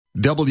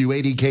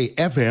WADK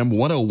FM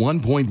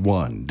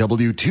 101.1,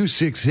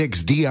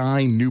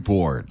 W266DI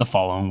Newport. The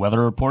following weather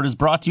report is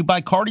brought to you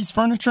by Cardi's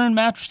Furniture and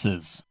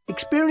Mattresses.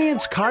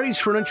 Experience Cardi's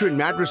Furniture and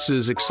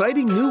Mattresses'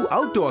 exciting new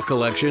outdoor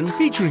collection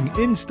featuring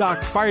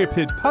in-stock fire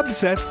pit pub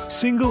sets,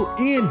 single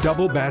and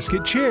double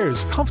basket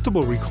chairs,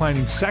 comfortable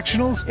reclining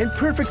sectionals, and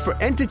perfect for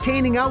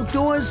entertaining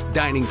outdoors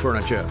dining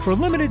furniture. For a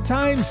limited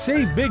time,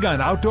 save big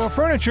on outdoor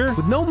furniture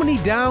with no money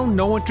down,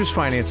 no interest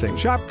financing.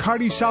 Shop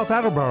Cardi's South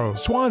Attleboro,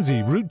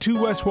 Swansea, Route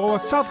 2 West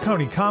Warwick, South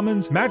County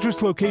Commons,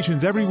 mattress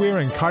locations everywhere,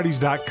 and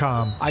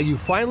Cardis.com. Are you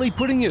finally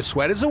putting your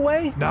sweaters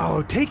away?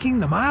 No, taking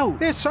them out.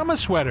 They're summer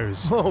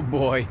sweaters. Oh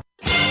boy.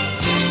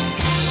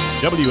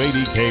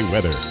 WADK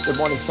weather. Good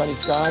morning, sunny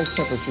skies.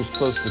 Temperatures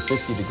close to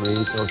 50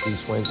 degrees.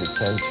 Northeast winds at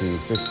 10 to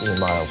 15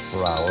 miles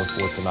per hour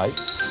for tonight.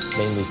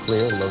 Mainly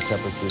clear, low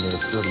temperature near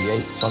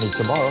 38. Sunny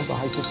tomorrow, the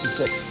high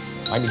 56.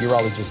 I'm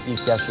meteorologist Steve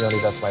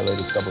Cascione. That's my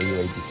latest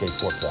WADK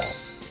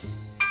forecast.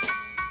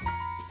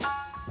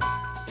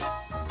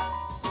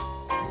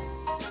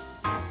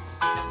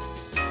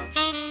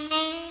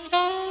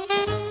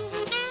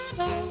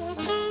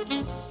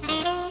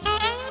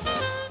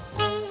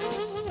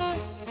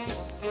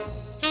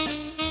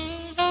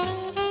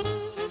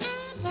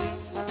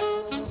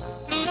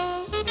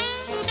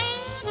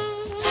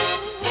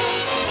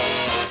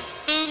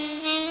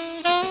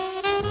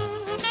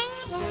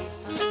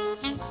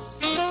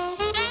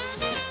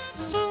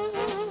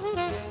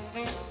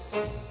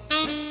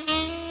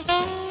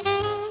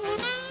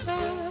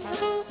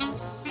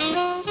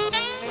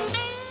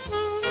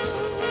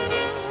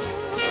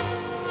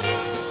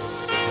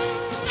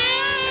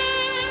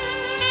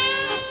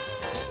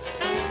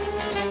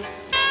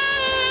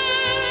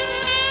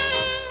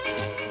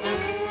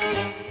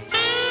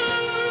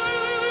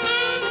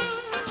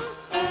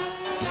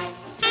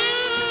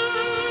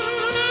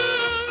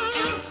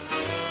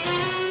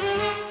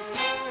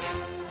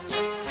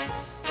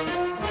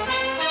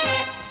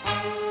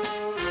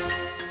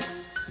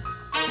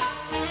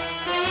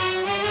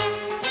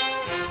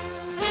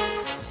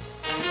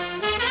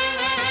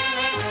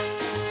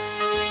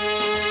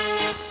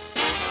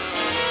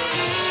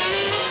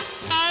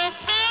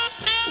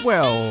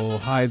 Well,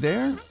 hi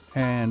there,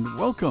 and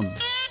welcome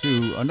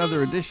to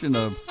another edition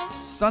of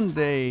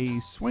Sunday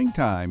Swing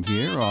Time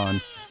here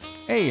on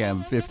AM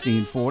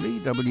 1540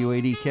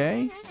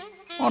 WADK,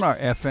 on our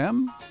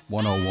FM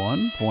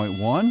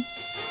 101.1,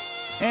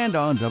 and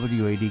on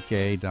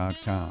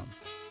WADK.com.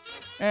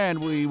 And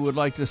we would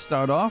like to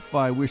start off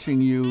by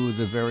wishing you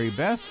the very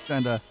best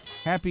and a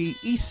happy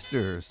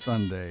Easter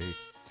Sunday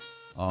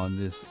on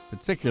this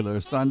particular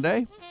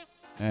Sunday.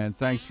 And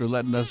thanks for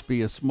letting us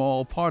be a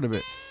small part of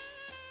it.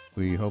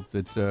 We hope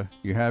that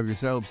you have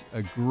yourselves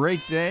a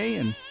great day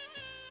and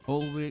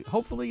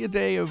hopefully a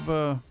day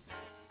of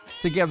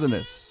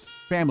togetherness,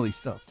 family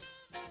stuff,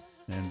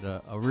 and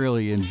a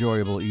really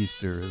enjoyable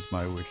Easter is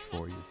my wish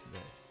for you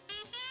today.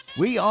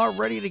 We are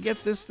ready to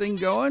get this thing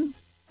going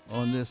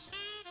on this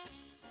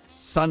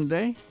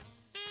Sunday,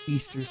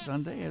 Easter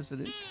Sunday as it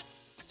is.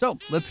 So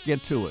let's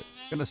get to it.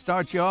 Going to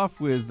start you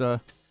off with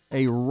a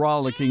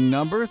rollicking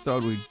number.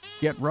 Thought we'd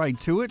get right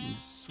to it and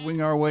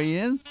swing our way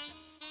in.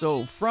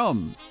 So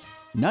from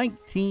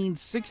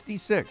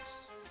 1966,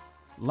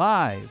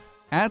 live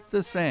at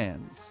the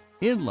Sands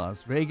in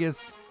Las Vegas,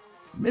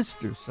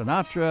 Mr.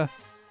 Sinatra,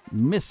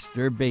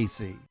 Mr.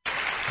 Basie.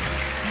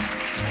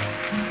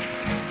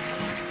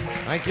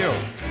 Thank you.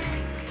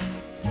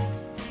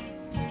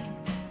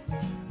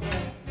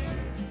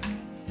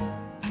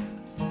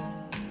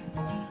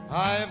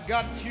 I've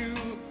got you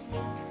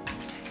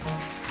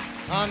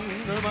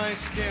under my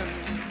skin.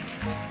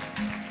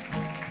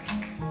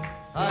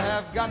 I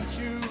have got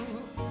you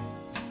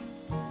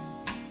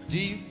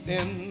deep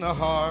in the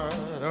heart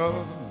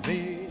of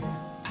me,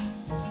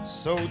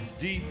 so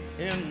deep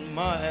in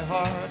my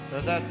heart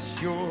that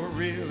you're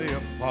really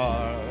a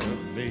part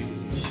of me.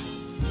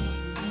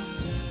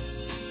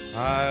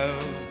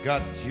 I've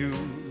got you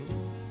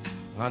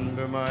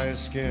under my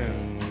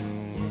skin.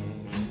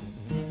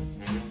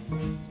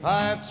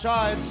 I've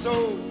tried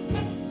so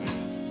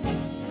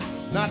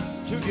not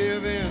to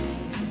give in,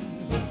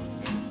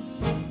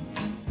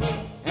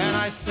 and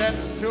I said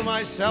to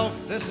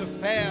myself, this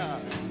affair,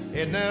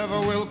 it never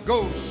will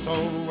go so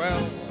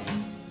well.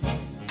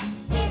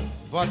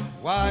 But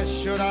why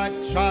should I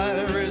try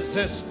to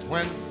resist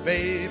when,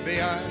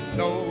 baby, I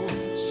know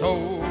so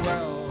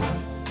well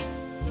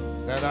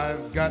that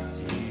I've got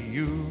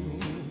you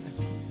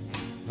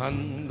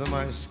under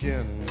my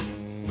skin.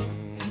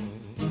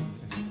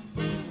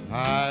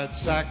 I'd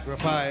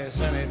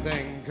sacrifice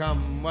anything,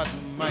 come what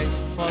might,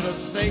 for the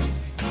sake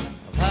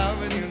of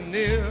having you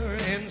near,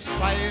 in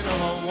spite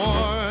of a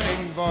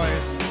warning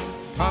voice.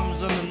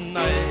 Comes in the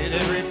night,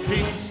 it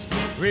repeats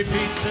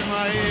in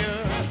my ear.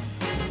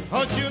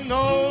 Don't you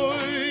know,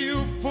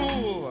 you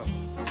fool,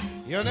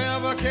 you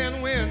never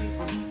can win.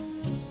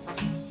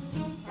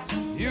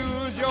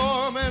 Use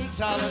your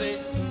mentality,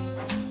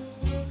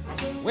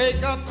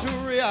 wake up to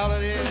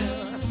reality.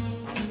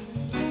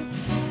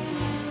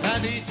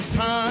 And each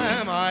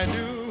time I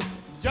do,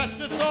 just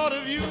the thought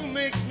of you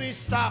me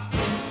stop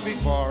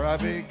before I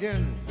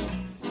begin,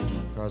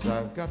 'cause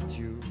I've got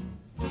you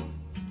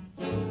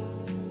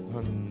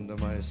under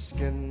my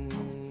skin.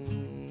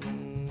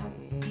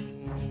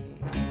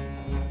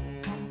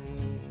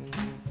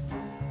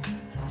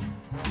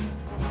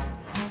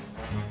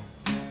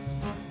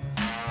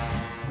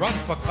 Run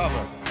for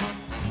cover,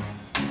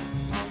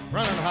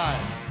 run and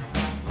hide.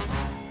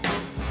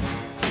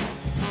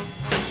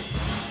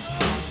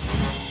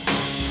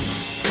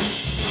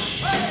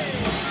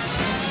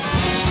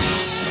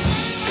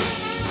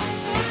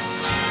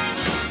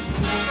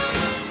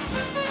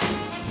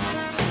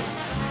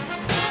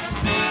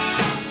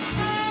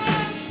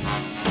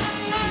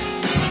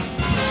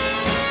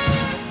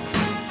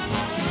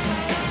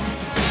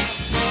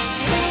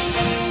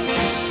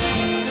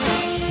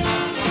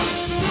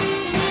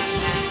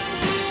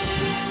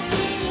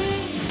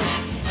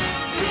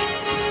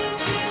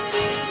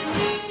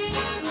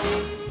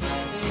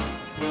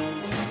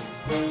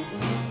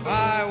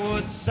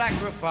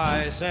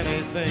 Sacrifice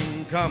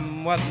anything,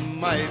 come what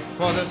might,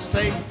 for the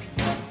sake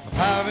of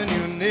having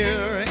you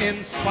near.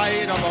 In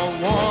spite of a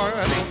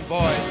warning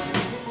voice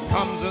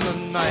comes in the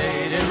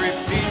night, it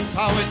repeats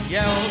how it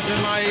yells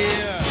in my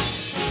ear.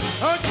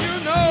 Don't you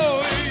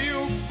know, you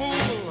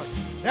fool,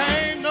 there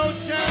ain't no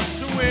chance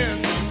to win.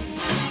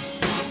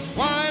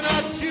 Why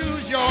not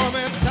choose your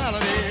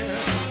mentality?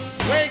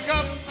 Wake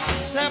up,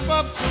 step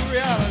up to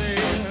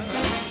reality.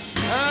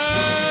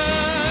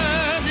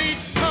 And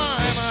each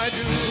time I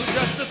do,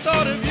 just the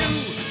thought of you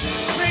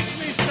makes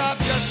me stop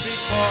just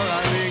before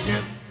I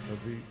begin.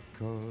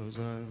 Because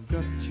I've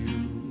got you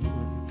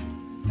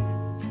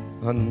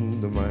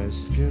under my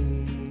skin.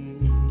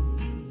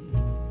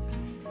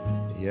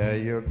 Yeah,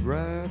 you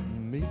grab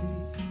me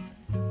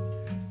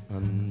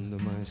under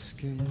my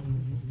skin.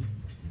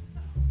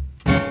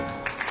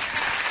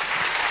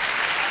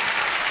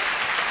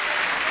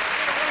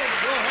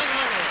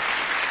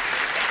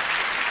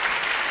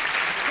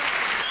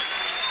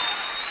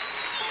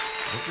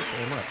 Thank you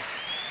very much.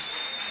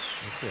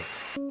 That's it.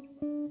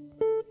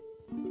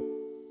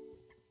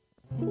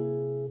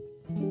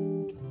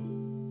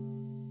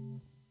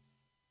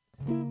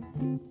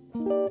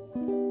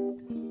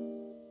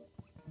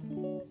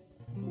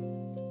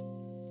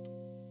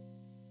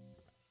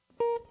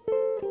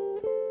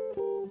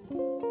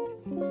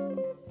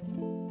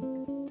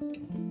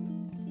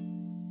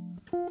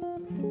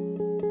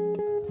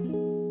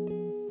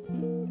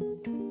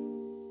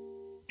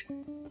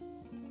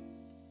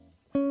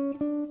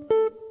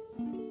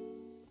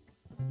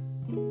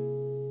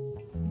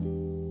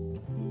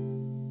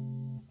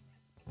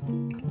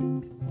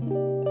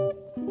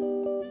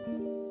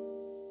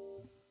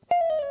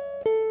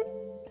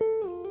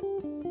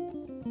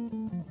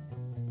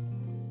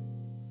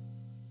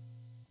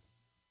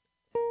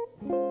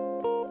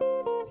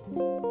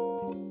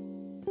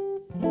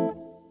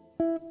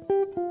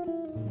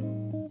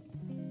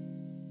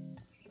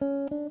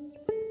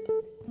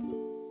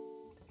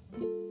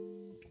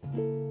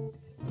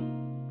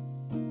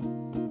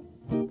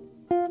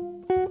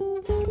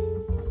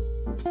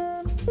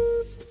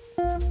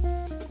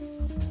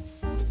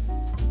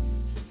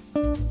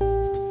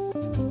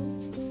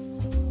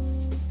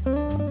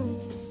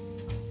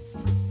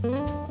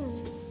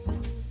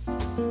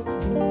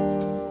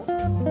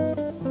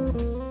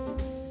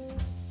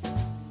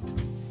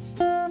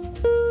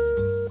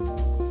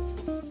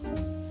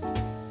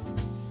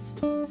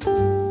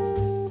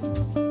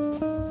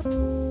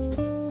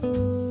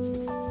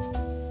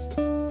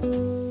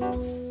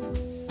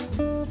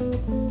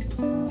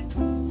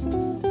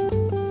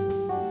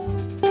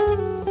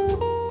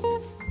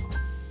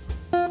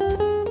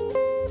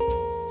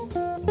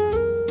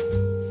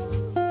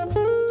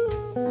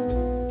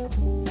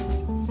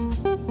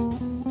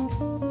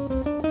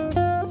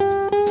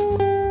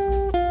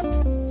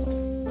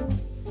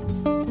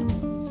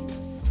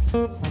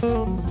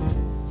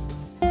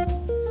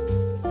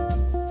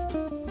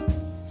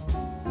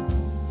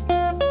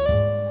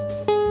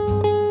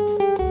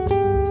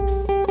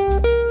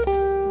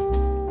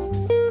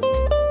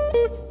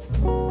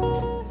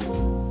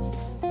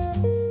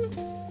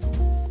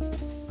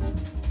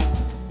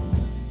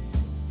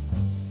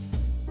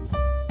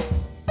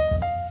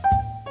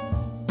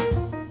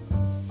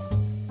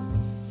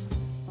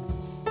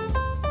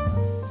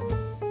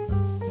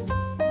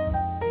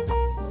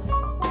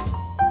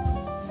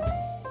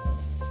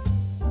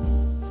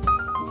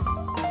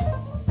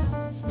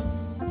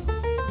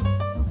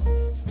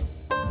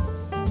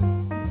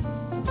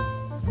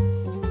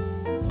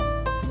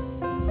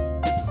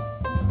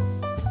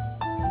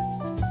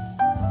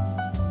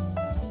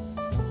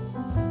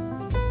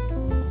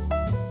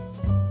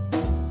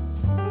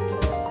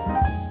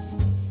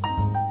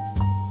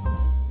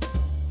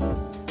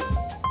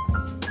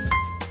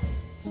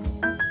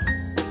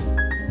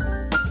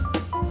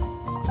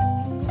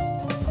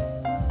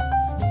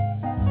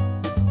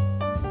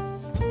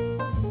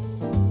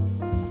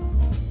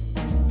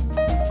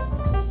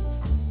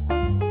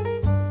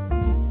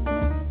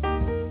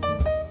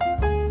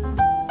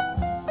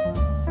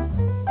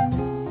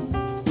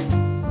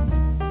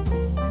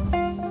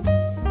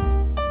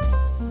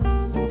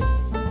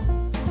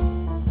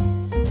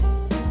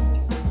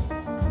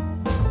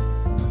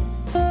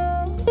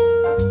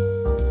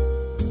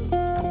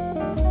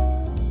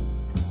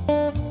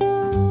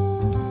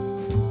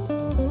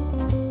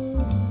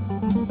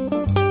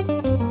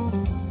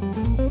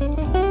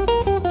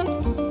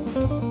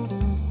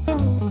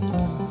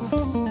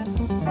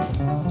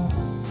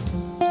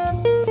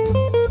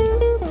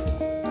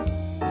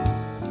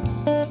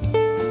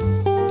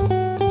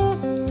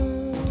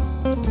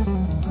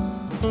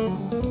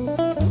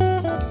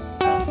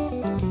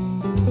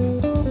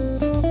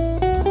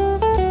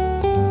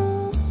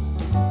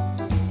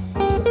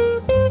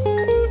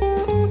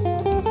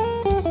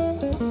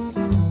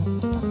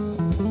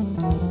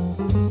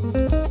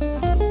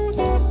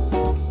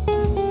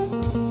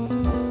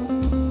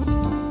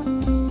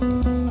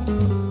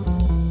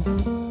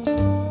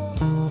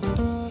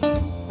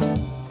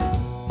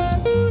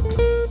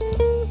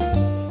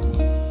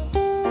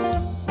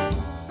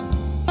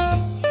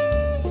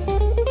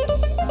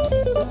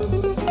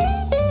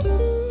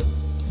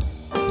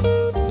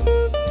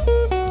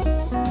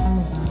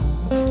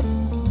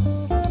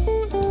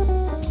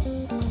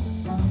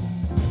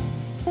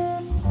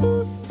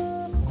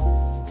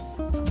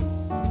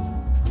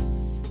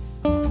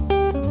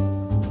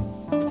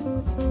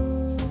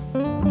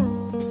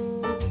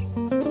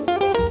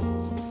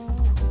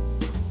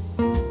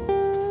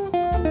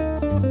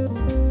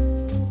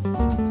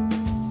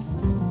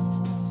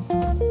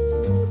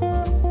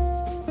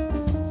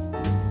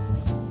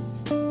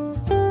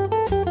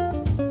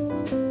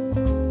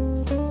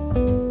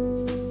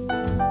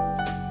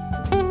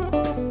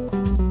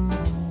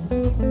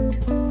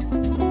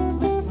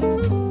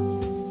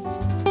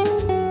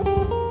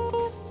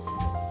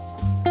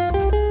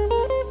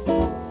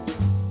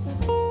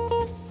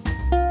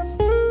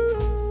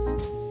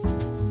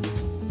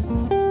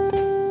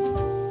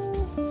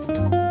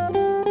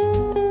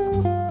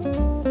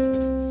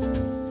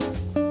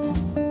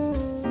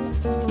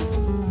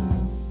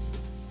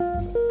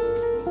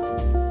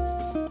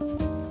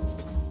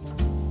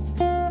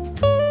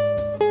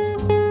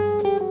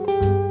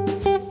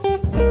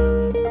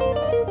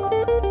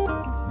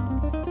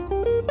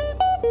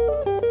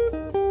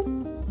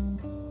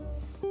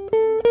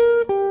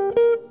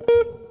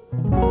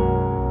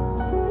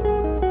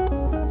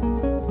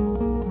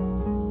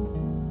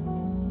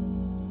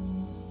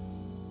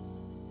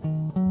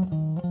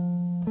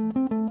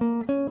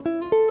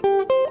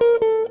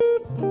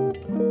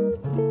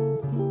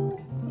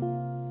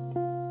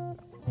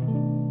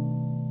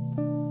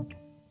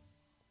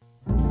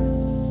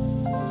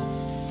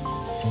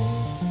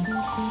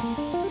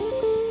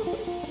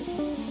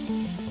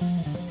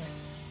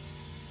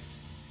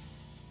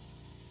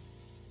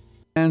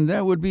 And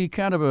that would be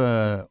kind of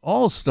a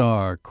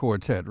all-star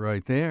quartet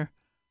right there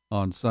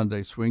on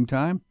Sunday Swing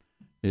Time.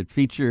 It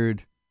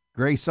featured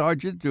Gray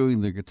Sargent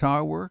doing the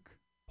guitar work,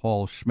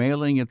 Paul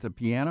Schmeling at the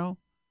piano,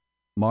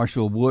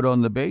 Marshall Wood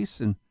on the bass,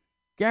 and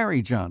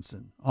Gary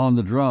Johnson on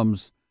the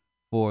drums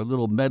for a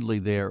little medley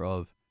there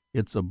of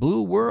It's a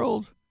Blue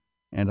World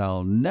and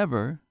I'll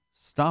Never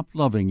Stop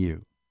Loving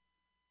You.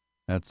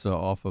 That's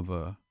off of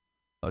a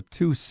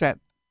two-set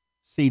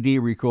CD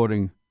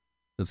recording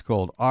that's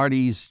called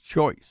Artie's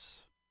Choice.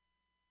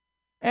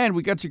 And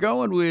we got you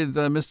going with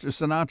Mr.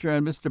 Sinatra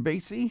and Mr.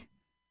 Basie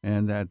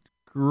and that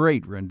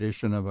great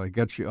rendition of I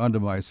Got You Under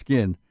My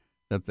Skin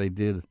that they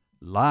did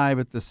live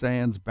at the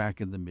Sands back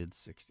in the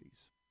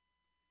mid-'60s.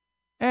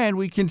 And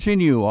we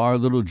continue our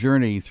little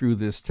journey through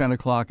this 10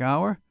 o'clock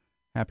hour.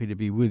 Happy to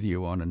be with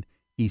you on an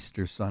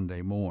Easter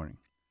Sunday morning.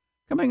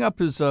 Coming up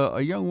is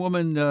a young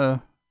woman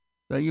that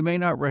you may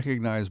not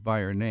recognize by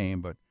her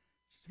name, but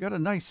she's got a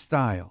nice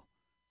style.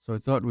 So I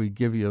thought we'd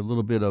give you a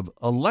little bit of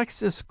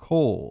Alexis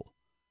Cole,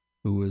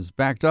 who is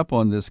backed up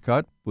on this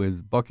cut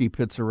with Bucky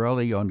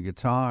Pizzarelli on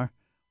guitar.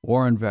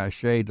 Warren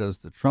Vacher does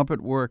the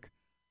trumpet work.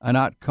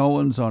 Anat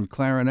Cohen's on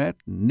clarinet.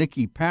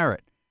 Nikki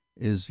Parrott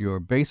is your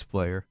bass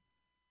player,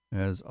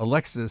 as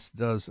Alexis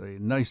does a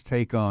nice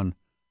take on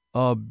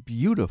A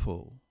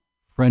Beautiful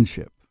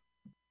Friendship.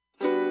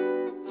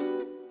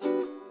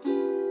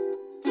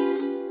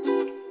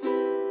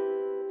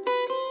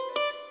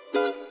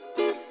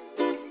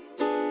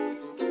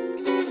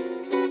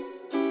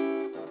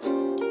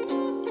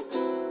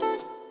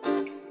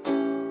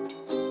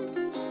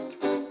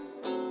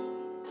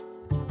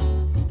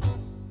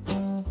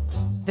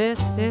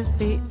 This is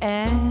the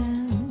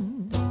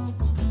end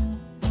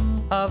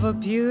of a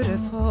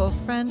beautiful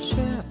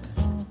friendship.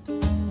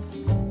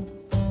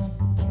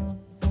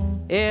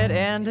 It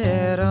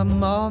ended a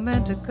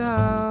moment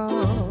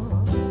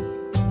ago.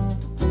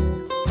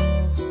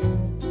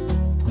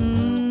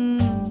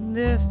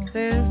 This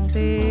is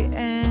the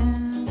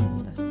end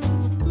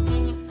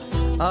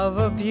of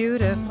a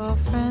beautiful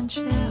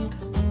friendship.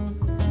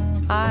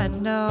 I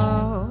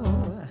know,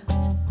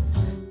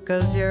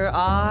 'cause your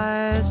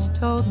eyes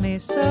told me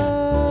so.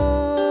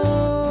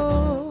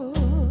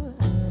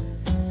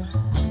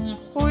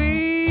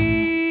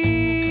 We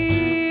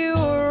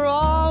were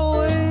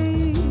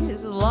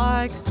always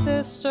like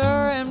sister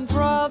and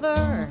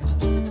brother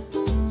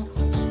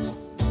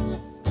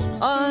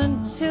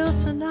until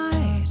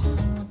tonight,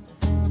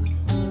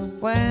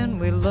 when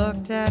we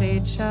looked at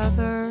each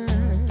other.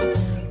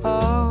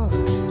 Oh,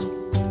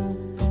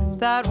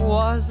 that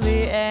was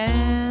the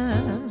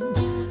end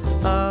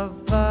of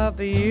a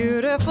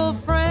beautiful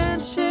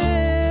friendship,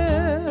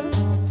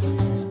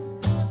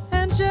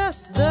 and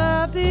just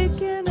the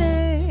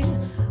beginning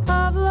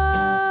of love.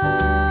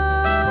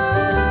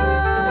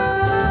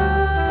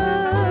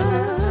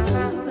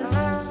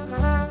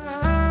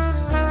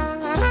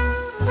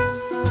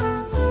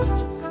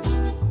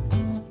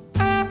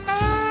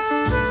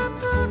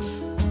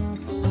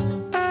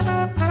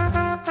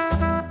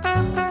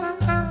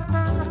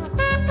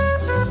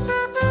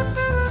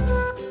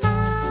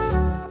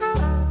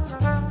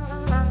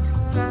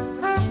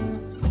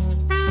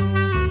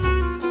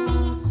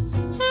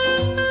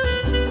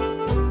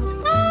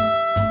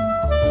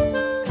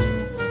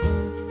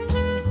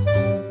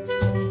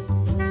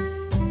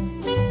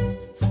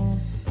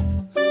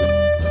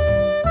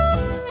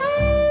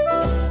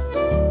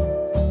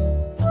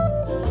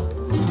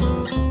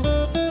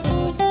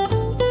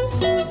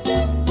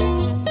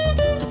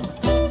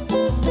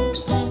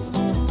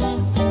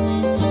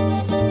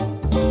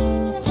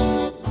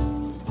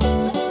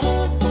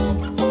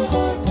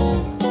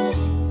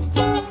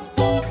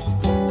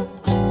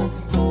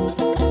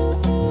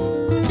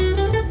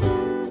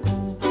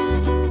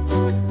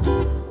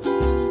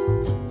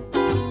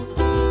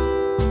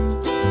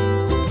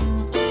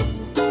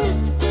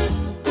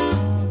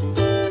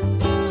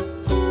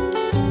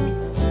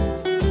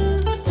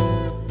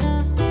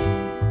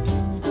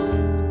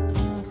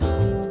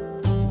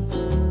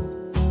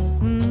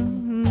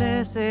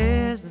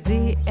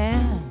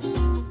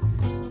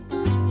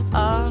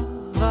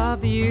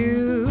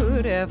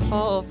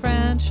 Beautiful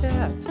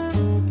friendship.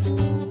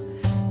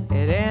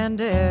 It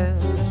ended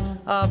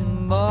a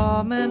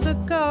moment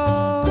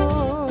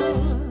ago.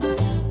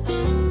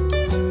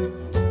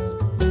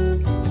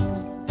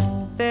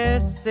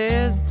 This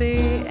is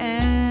the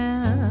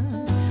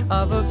end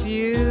of a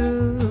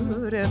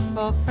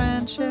beautiful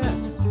friendship.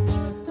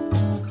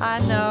 I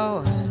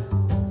know,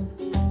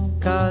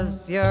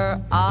 'cause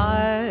your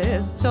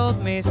eyes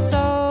told me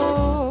so.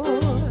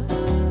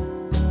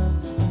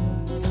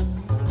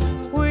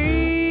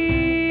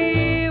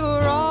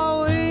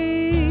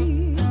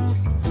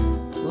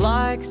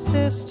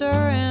 Sister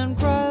and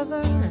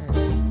brother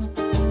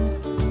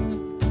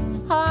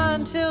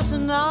until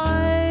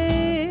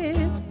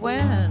tonight,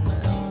 when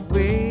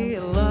we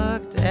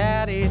looked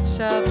at each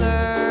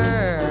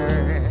other.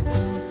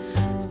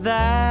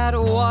 That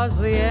was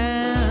the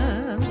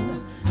end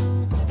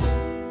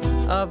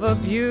of a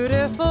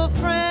beautiful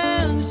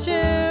friendship,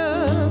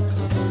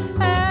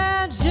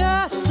 and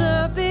just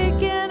the beginning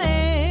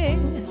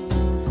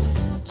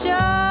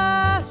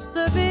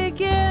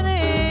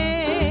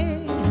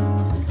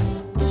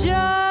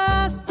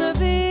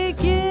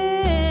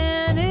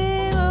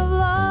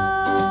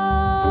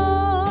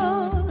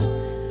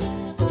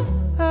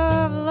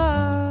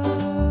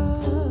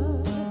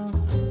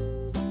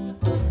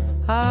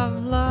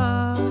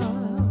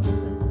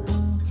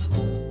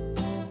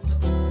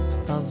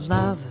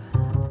love.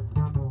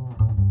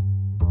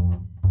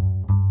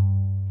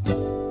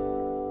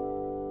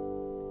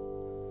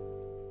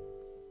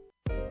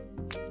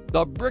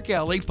 The Brick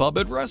Alley Pub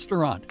and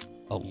Restaurant,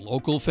 a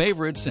local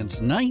favorite since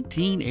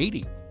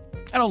 1980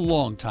 and a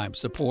longtime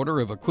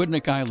supporter of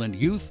Aquidneck Island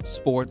youth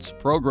sports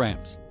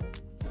programs.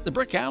 The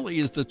Brick Alley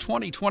is the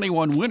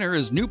 2021 winner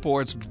as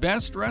Newport's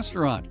best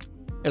restaurant,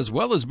 as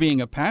well as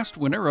being a past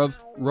winner of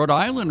Rhode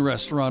Island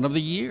Restaurant of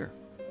the Year.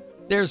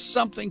 There's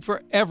something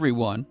for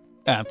everyone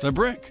at the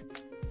Brick.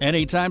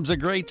 Anytime's a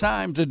great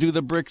time to do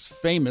the Brick's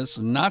famous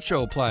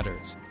nacho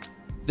platters.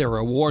 Their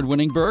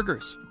award-winning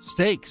burgers,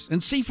 steaks,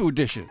 and seafood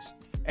dishes,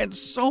 and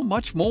so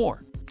much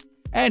more.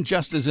 And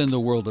just as in the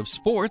world of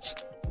sports,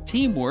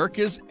 teamwork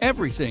is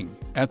everything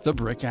at the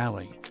Brick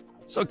Alley.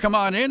 So come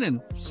on in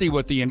and see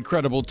what the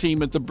incredible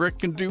team at the Brick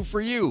can do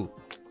for you.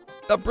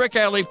 The Brick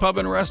Alley Pub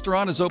and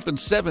Restaurant is open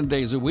 7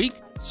 days a week,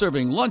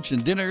 serving lunch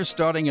and dinner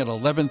starting at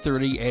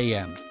 11:30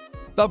 a.m.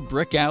 The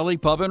Brick Alley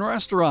Pub and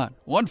Restaurant,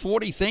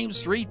 140 Thames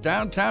Street,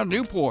 downtown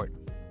Newport.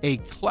 A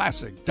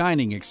classic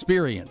dining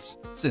experience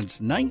since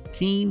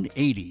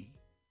 1980.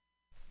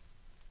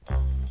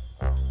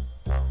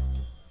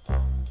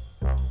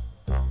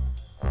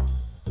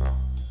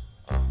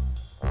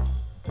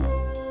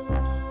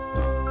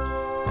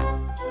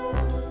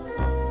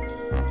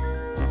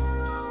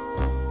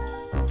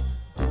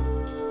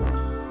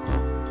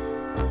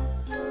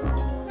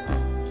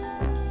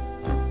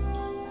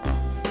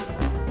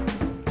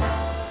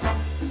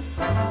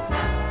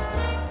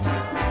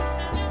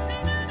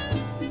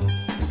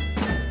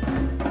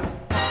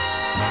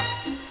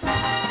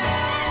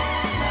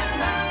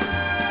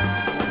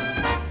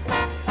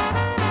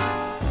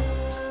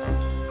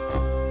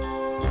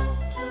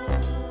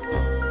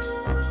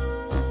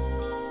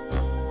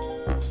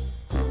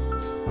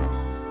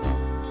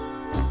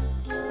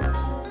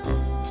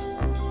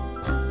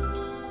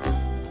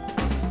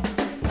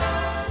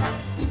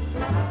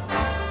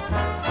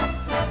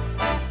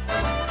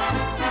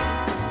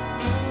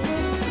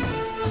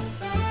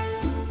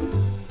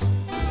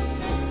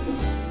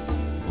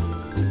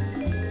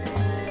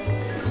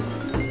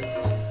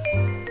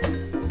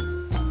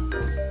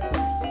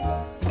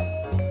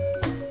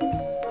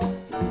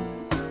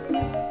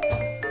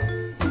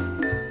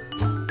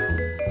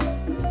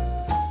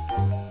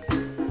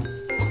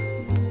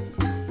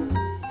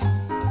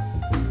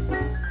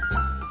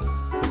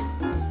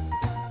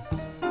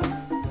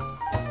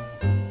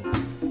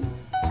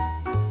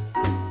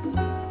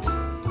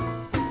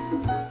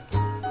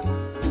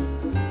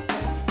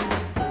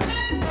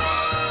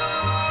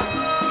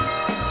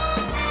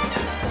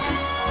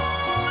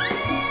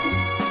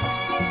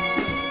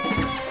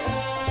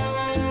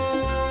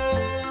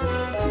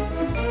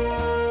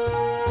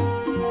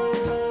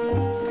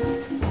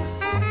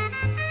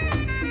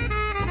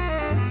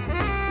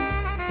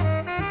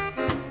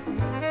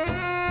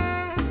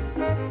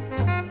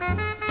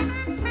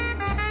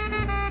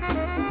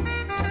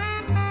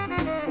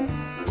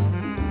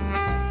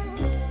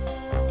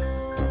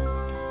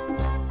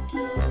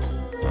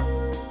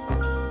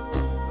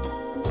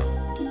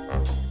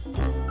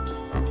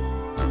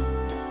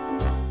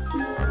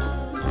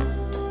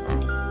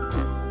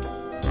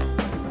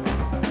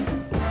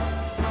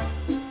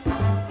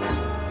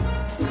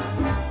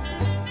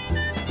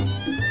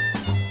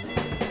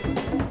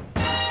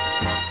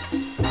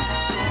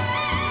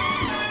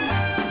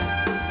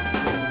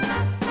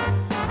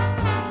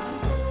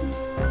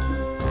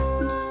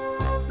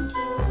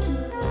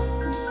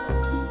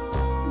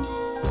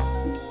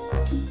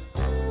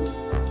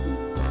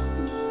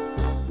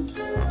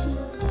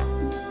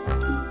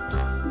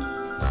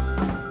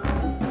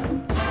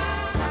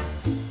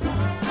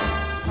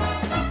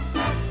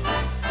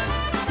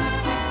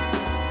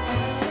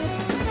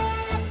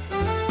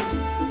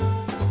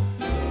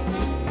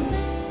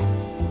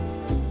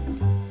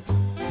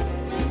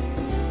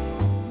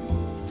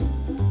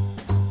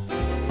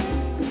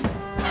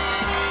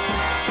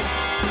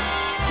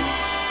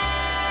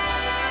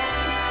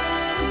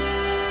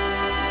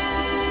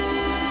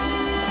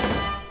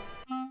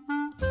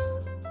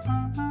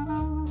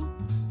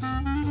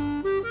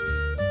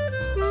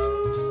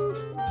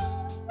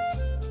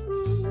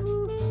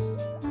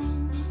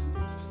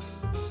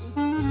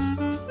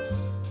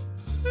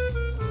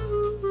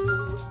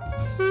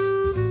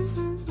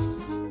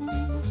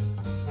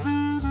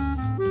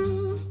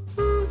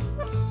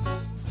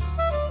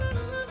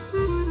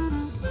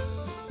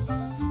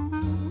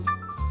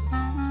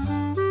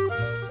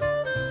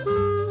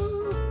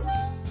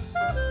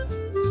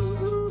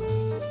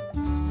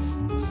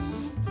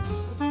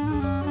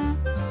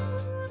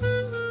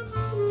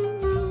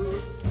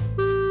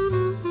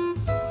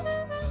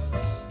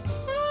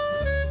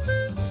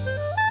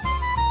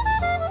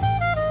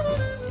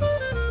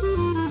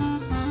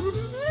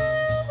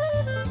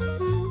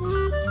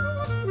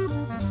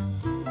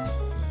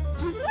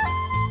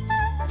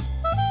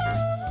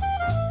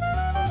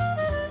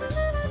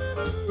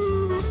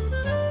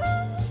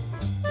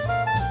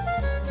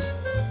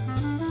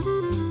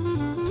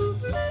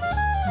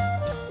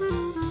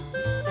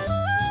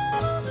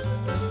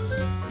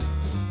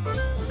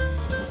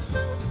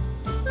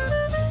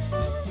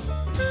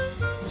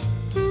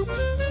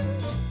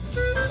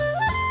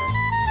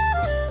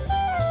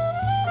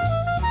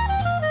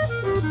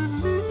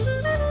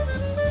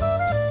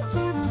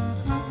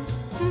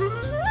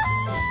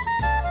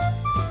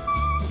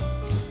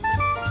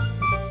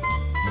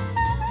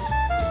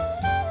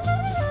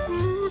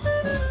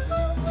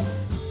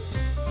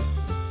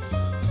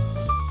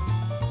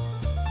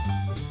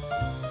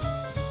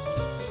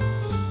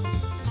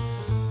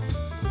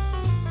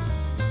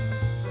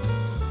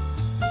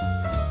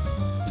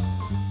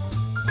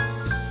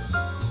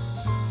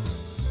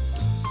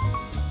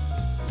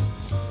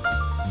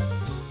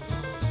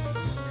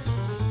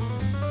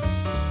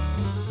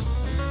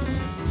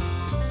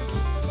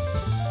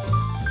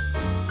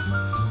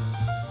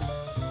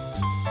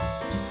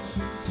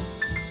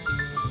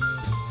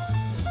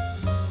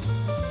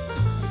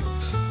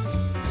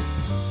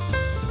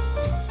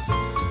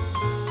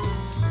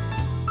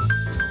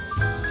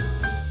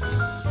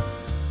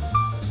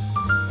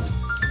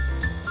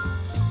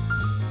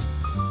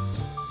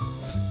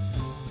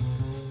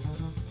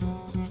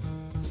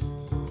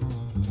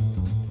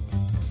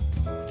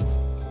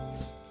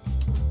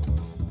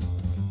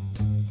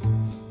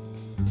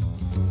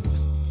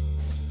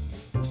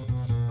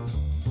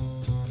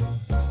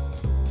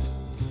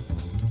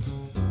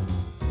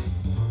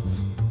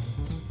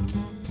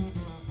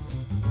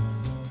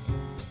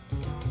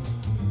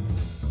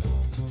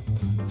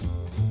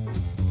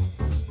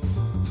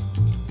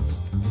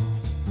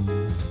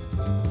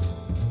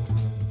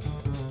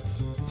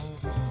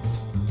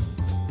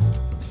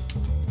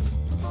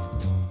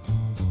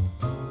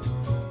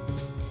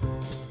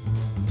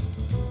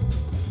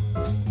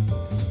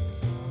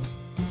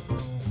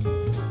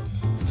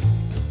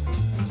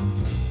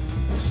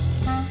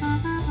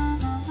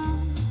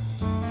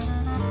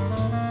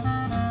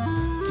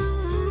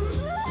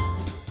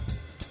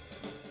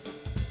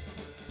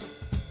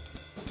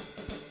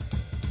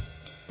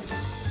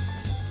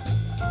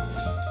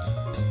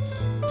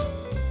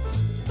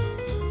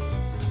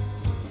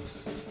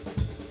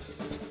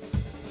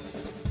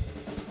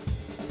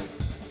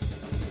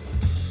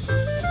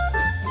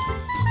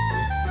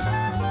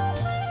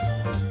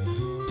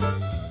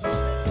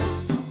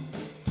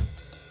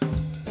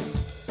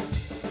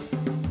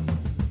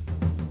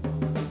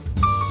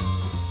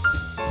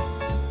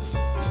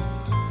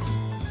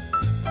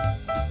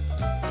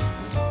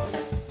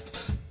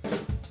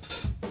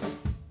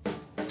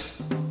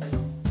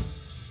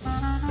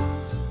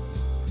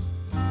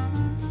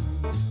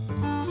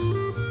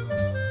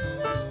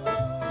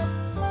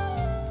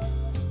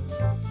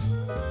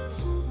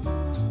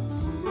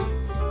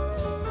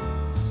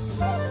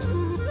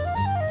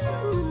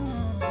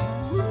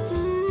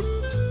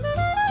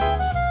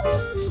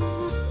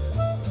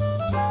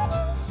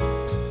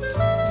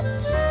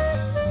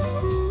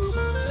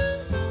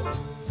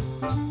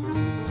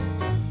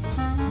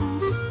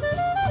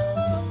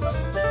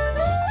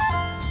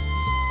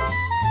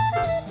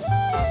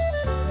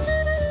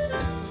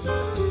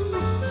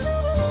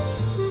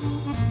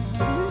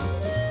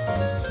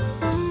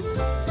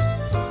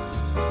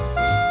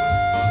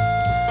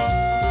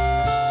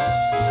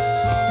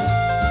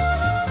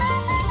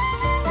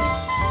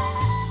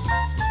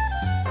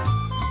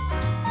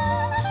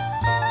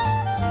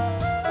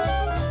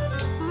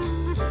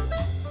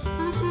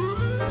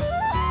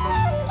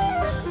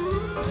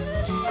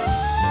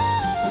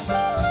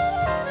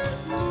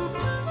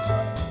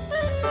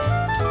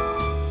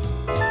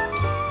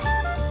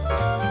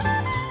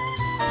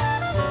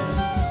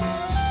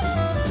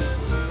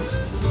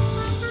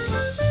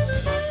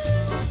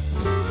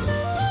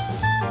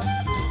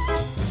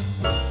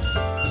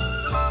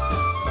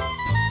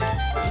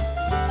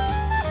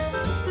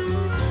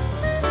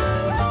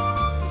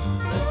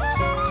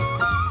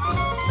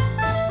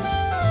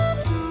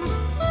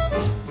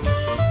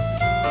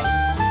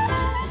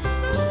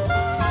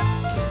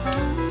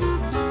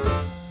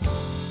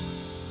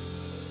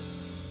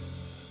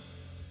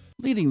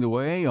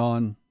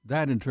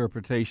 that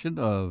interpretation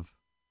of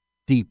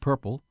Deep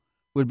Purple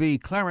would be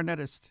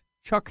clarinetist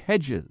Chuck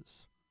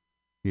Hedges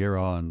here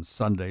on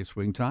Sunday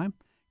Swing Time.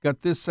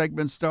 Got this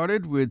segment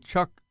started with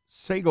Chuck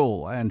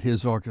Sagal and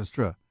his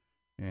orchestra,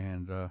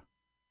 and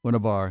one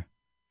of our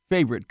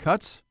favorite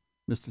cuts,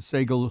 Mr.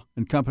 Sagal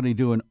and company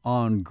doing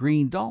On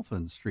Green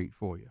Dolphin Street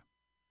for you.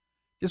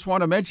 Just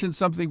want to mention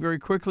something very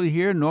quickly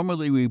here.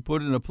 Normally we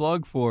put in a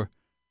plug for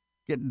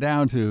getting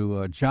down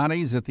to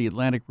Johnny's at the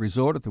Atlantic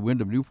Resort at the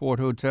Wyndham Newport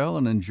Hotel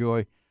and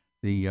enjoy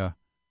the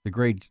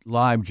great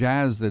live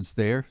jazz that's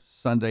there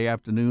Sunday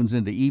afternoons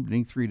into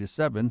evening, 3 to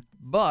 7.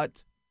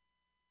 But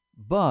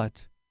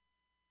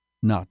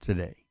not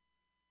today.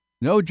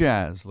 No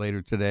jazz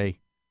later today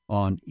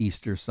on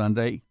Easter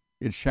Sunday.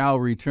 It shall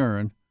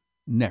return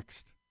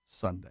next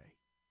Sunday.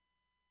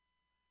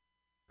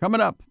 Coming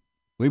up,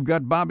 we've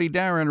got Bobby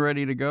Darin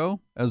ready to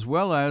go, as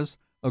well as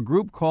a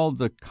group called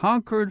the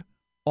Concord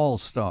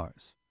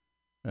All-Stars.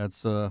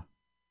 That's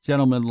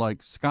gentlemen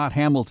like Scott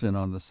Hamilton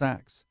on the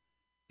sax,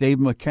 Dave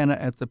McKenna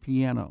at the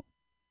piano.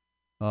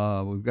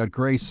 We've got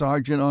Gray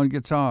Sargent on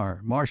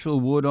guitar, Marshall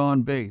Wood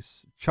on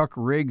bass, Chuck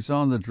Riggs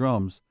on the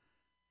drums,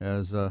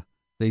 as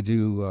they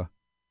do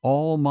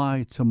All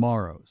My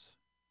Tomorrows.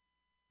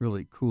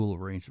 Really cool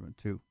arrangement,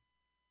 too.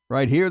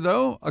 Right here,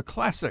 though, a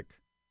classic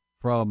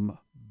from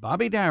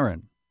Bobby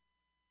Darin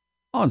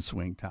on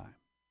Swing Time.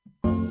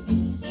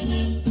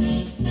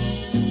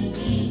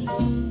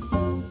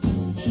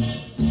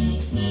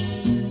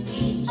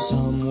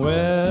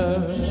 Somewhere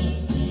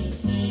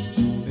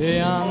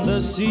beyond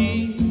the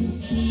sea,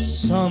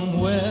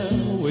 somewhere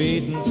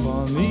waiting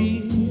for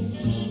me,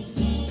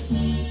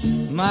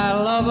 my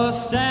lover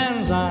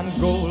stands on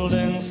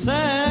golden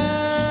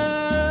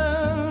sands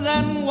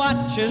and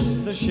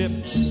watches the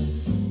ships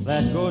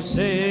that go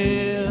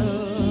sailing.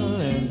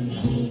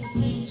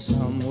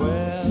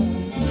 Somewhere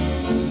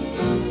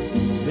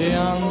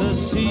beyond the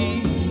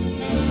sea,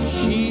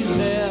 she's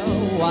there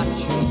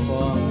watching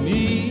for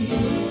me.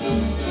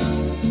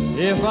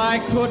 If I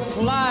could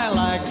fly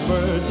like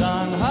birds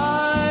on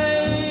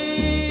high,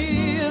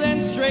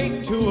 then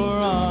straight to her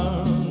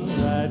arms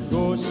I'd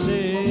go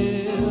sailing.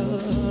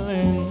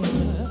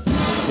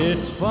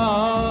 It's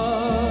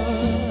far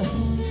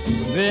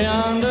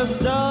beyond a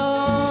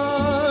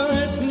star,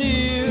 it's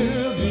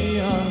near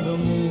beyond the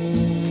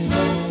moon.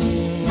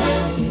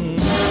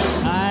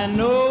 I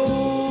know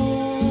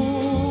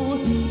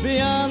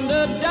beyond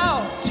a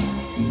doubt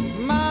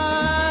my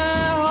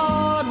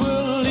heart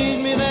will lead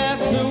me there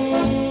soon.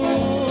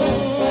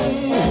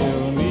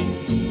 We'll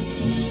meet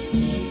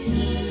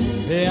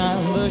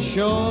beyond the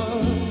shore,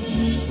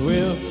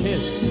 we'll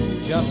kiss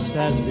just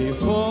as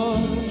before.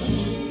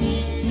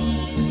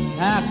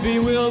 Happy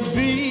we'll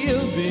be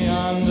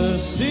beyond the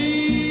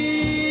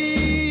sea,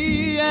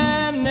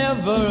 and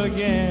never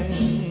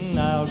again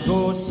I'll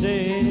go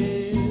sailing.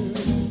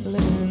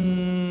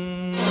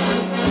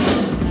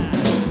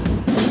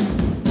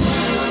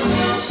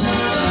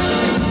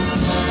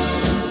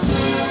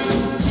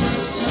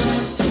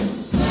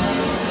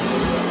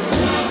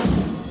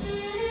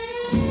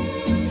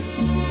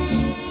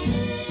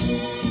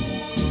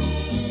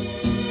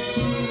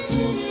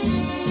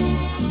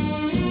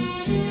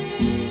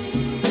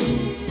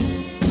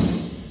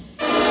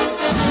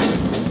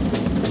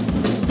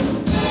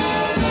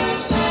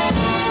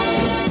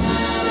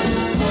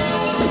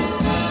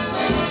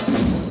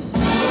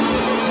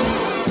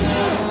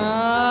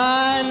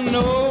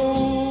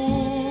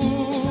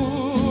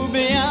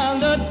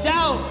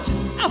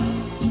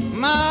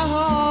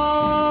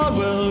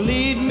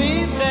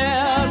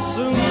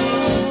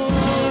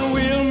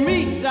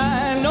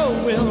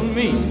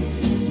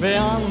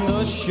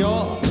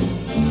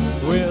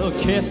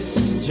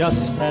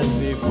 Just as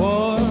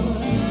before,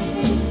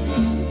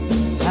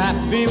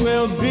 happy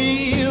we'll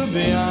be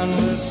beyond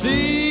the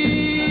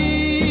sea,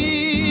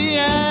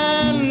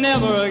 and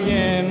never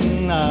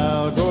again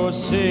I'll go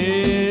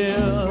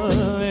sailing.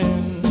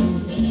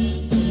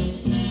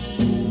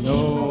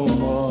 No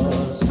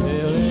more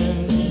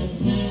sailing,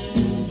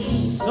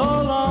 so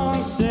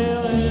long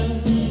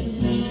sailing,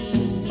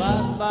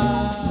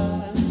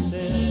 bye-bye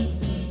sailing.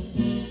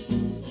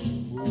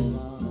 Move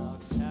on, our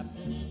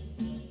captain.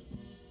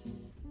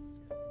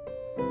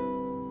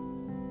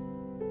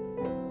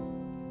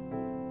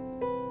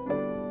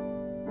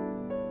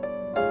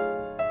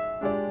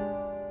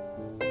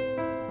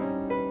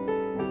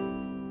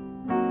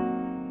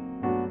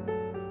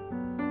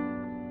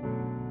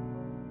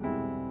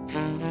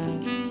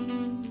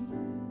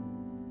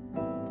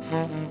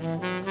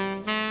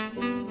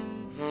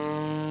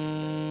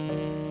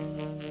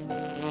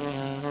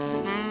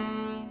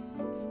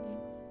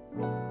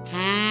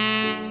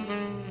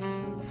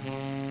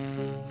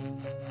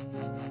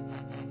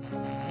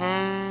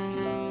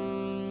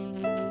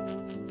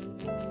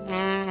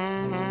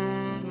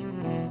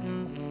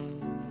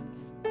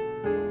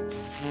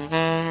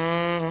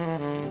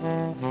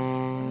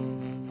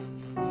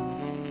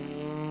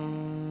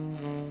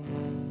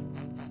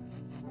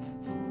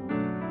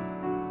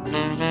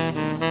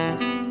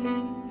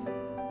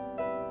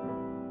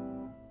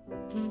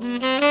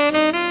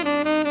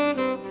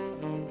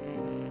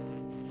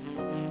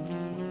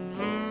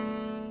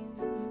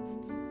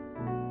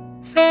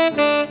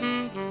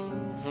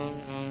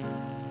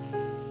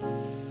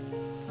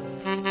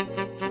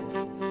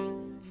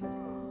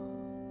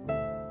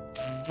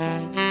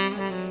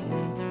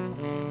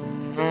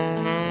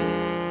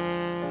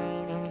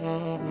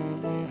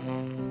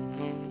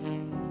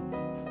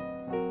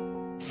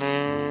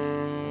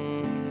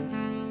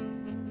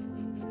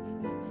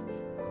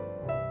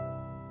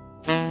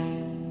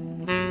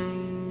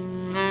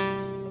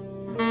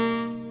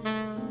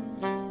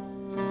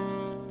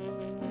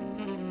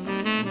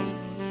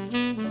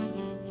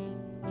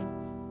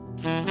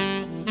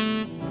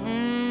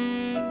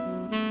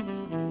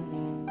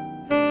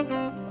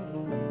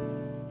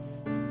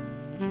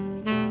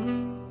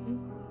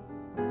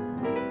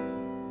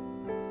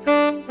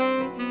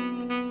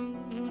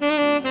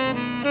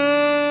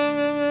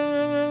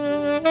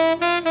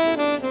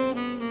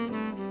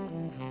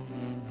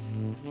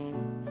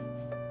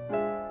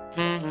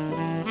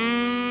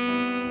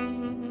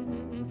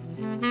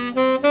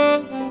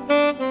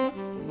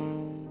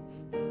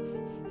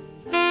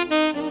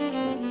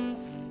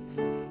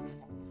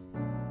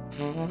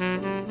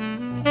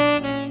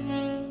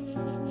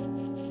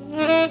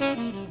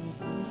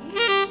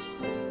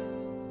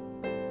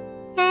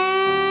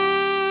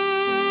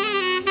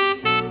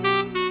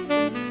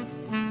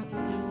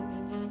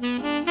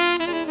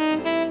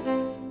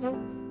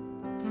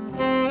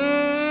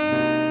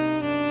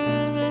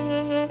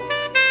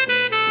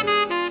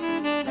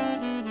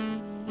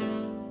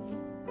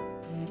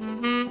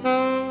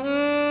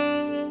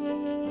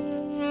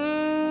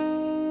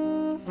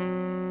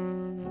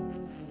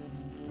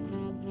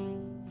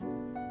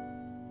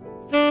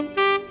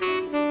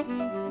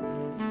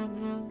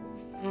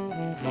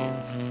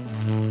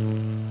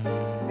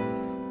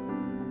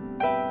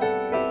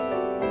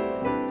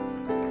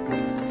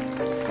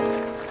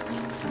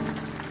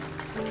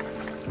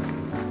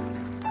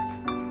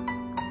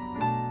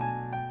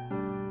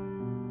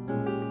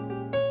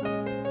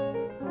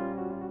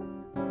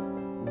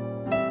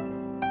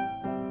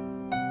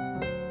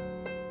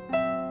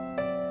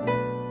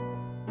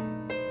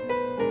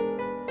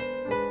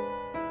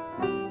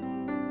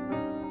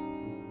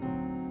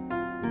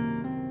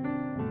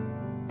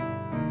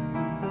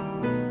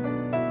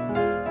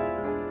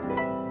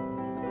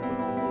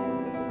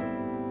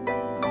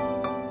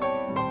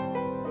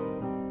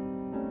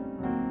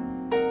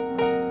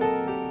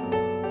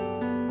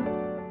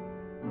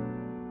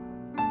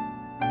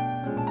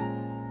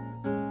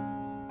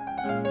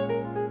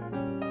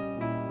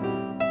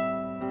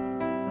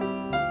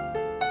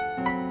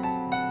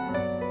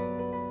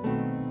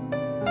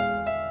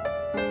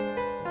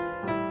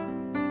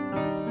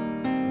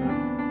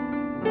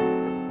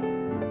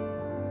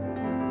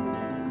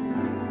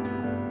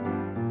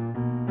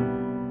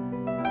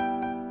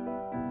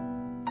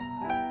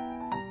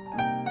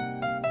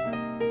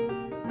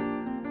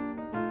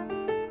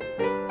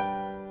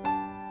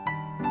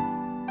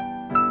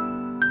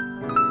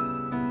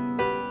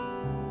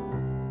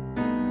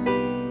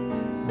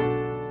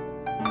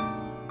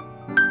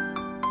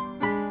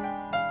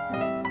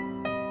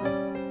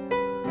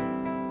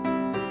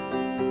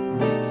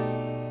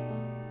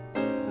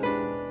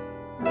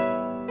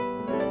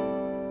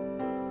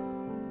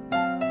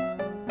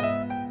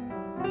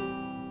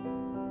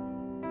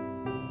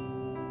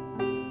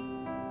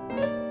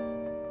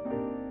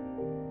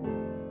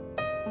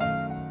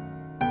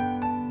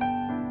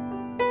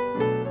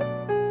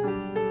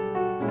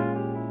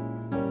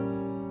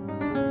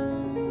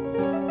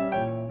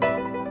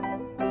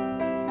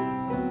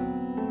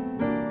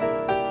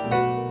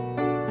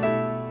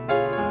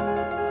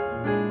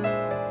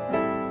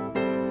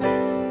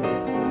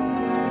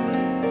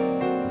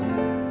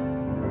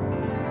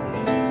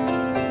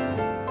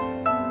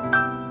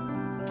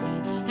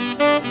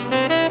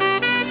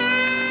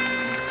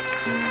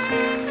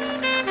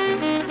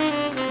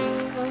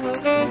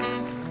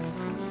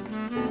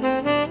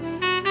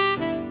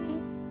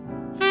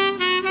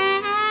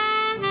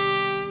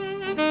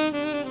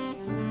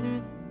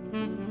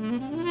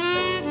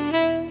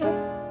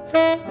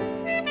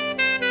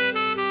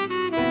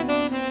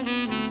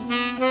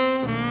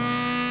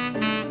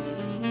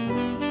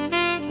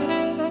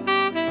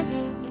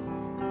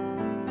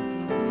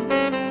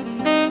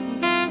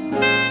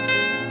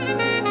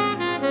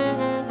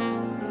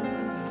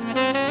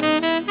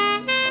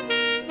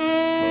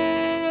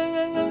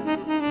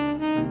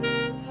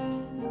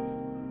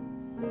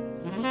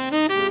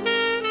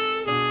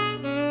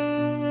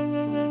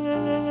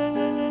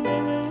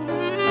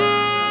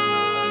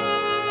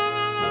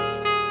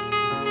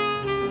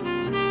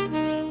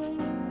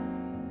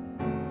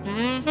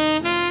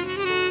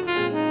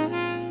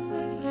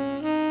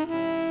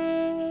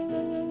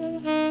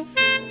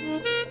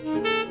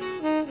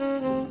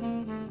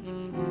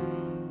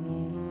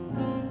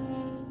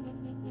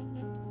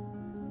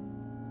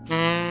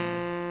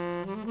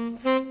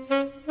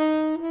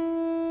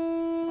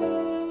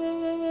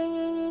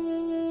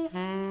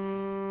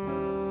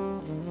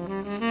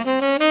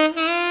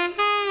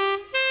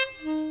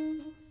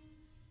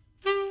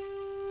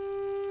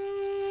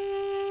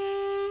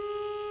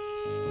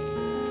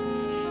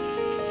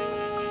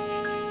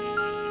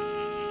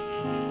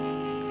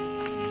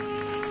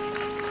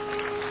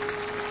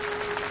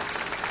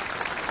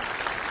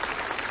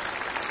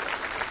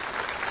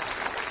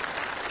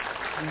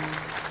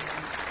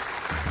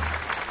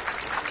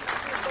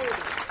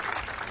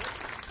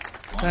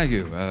 Thank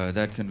you.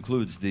 That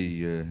concludes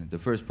the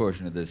first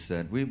portion of this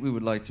set. We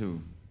would like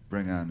to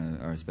bring on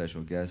our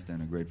special guest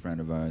and a great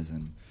friend of ours,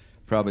 and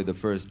probably the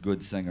first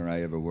good singer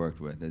I ever worked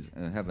with.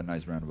 Have a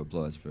nice round of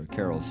applause for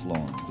Carol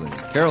Sloan, please.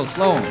 Carol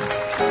Sloan.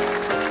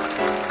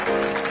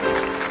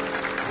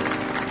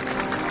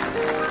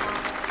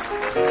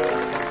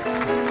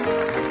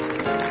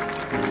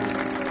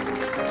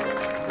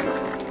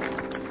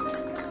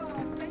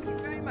 Thank you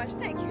very much.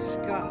 Thank you,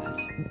 Scott.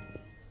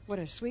 What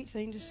a sweet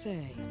thing to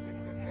say.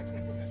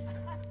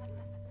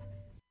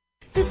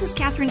 This is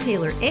Catherine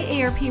Taylor,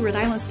 AARP Rhode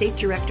Island State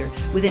Director,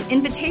 with an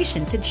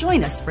invitation to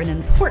join us for an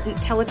important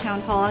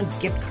Teletown Hall on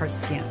gift card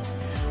scams.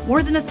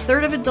 More than a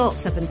third of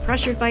adults have been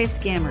pressured by a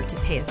scammer to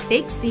pay a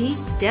fake fee,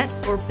 debt,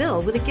 or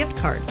bill with a gift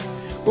card.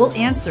 We'll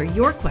answer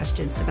your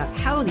questions about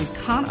how these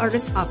con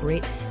artists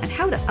operate and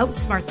how to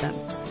outsmart them.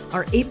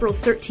 Our April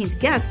 13th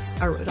guests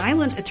are Rhode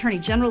Island Attorney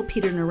General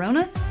Peter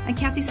Nerona and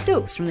Kathy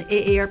Stokes from the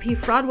AARP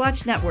Fraud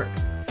Watch Network.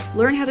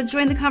 Learn how to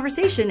join the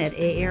conversation at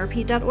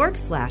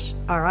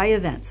aarp.org/RI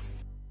events.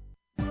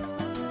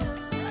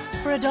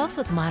 For adults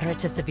with moderate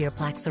to severe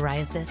plaque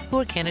psoriasis who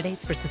are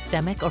candidates for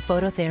systemic or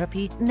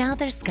phototherapy, now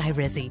there's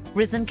Skyrizi,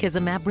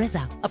 Risankizumab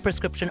Riza, a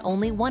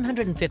prescription-only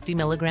 150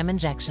 milligram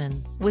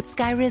injection. With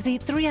Skyrizi,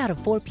 3 out of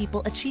 4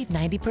 people achieve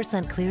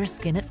 90% clear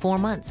skin at 4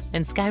 months,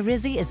 and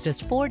Skyrizi is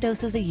just 4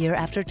 doses a year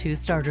after 2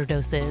 starter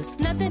doses.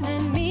 Nothing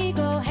and me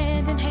go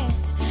hand in hand.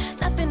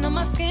 Nothing on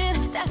my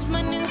skin, that's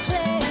my new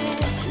plan.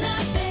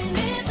 Nothing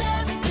is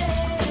everything.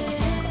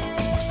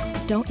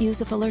 Don't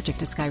use if allergic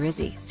to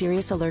Skyrizi.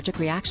 Serious allergic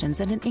reactions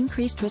and an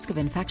increased risk of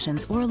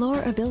infections or a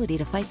lower ability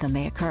to fight them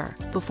may occur.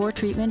 Before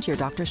treatment, your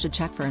doctor should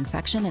check for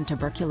infection and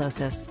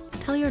tuberculosis.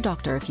 Tell your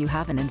doctor if you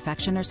have an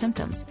infection or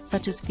symptoms,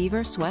 such as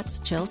fever, sweats,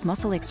 chills,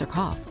 muscle aches, or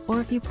cough, or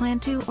if you plan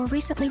to or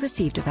recently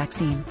received a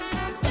vaccine.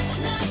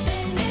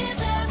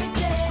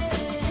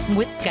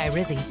 With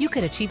Skyrizi, you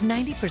could achieve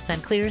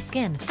 90% clearer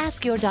skin.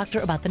 Ask your doctor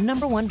about the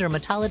 #1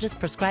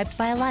 dermatologist-prescribed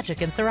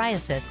biologic in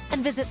psoriasis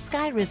and visit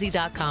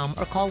Skyrizi.com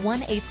or call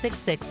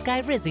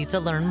 1-866-SKYRIZI to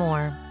learn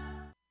more.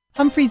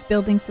 Humphrey's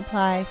Building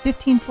Supply,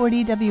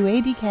 1540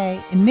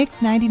 WADK, and Mix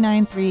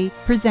 99.3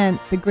 present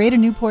the Greater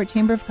Newport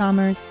Chamber of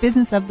Commerce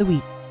Business of the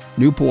Week.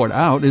 Newport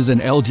Out is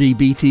an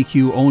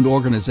LGBTQ-owned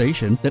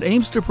organization that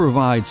aims to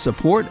provide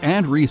support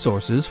and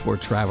resources for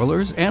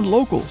travelers and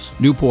locals.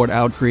 Newport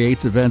Out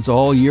creates events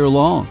all year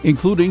long,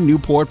 including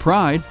Newport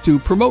Pride, to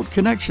promote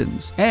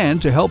connections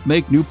and to help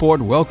make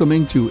Newport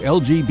welcoming to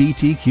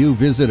LGBTQ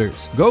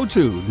visitors. Go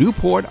to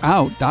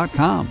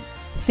newportout.com.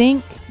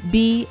 Think,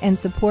 be, and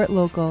support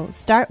local.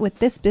 Start with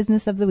this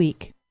Business of the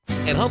Week.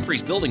 At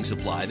Humphrey's Building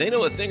Supply, they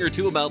know a thing or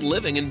two about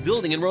living and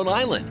building in Rhode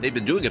Island. They've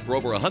been doing it for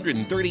over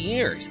 130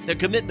 years. Their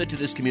commitment to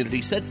this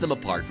community sets them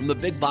apart from the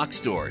big box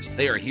stores.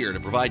 They are here to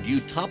provide you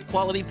top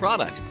quality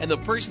products and the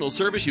personal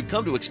service you've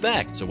come to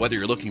expect. So whether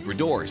you're looking for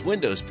doors,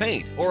 windows,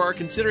 paint, or are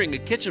considering a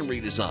kitchen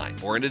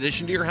redesign or an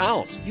addition to your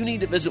house, you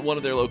need to visit one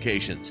of their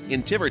locations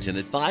in Tiverton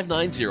at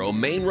 590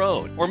 Main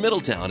Road, or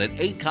Middletown at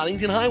 8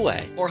 Coddington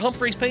Highway, or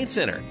Humphrey's Paint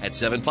Center at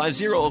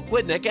 750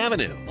 Aquidneck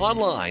Avenue.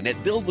 Online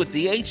at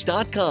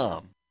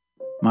buildwithth.com.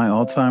 My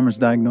Alzheimer's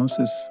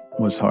diagnosis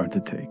was hard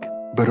to take.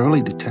 But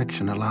early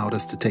detection allowed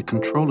us to take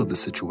control of the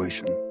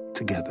situation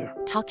together.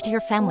 Talk to your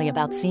family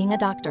about seeing a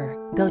doctor.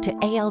 Go to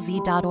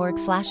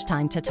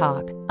alz.org/time to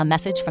talk. A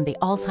message from the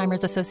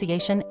Alzheimer's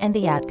Association and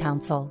the Ad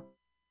Council.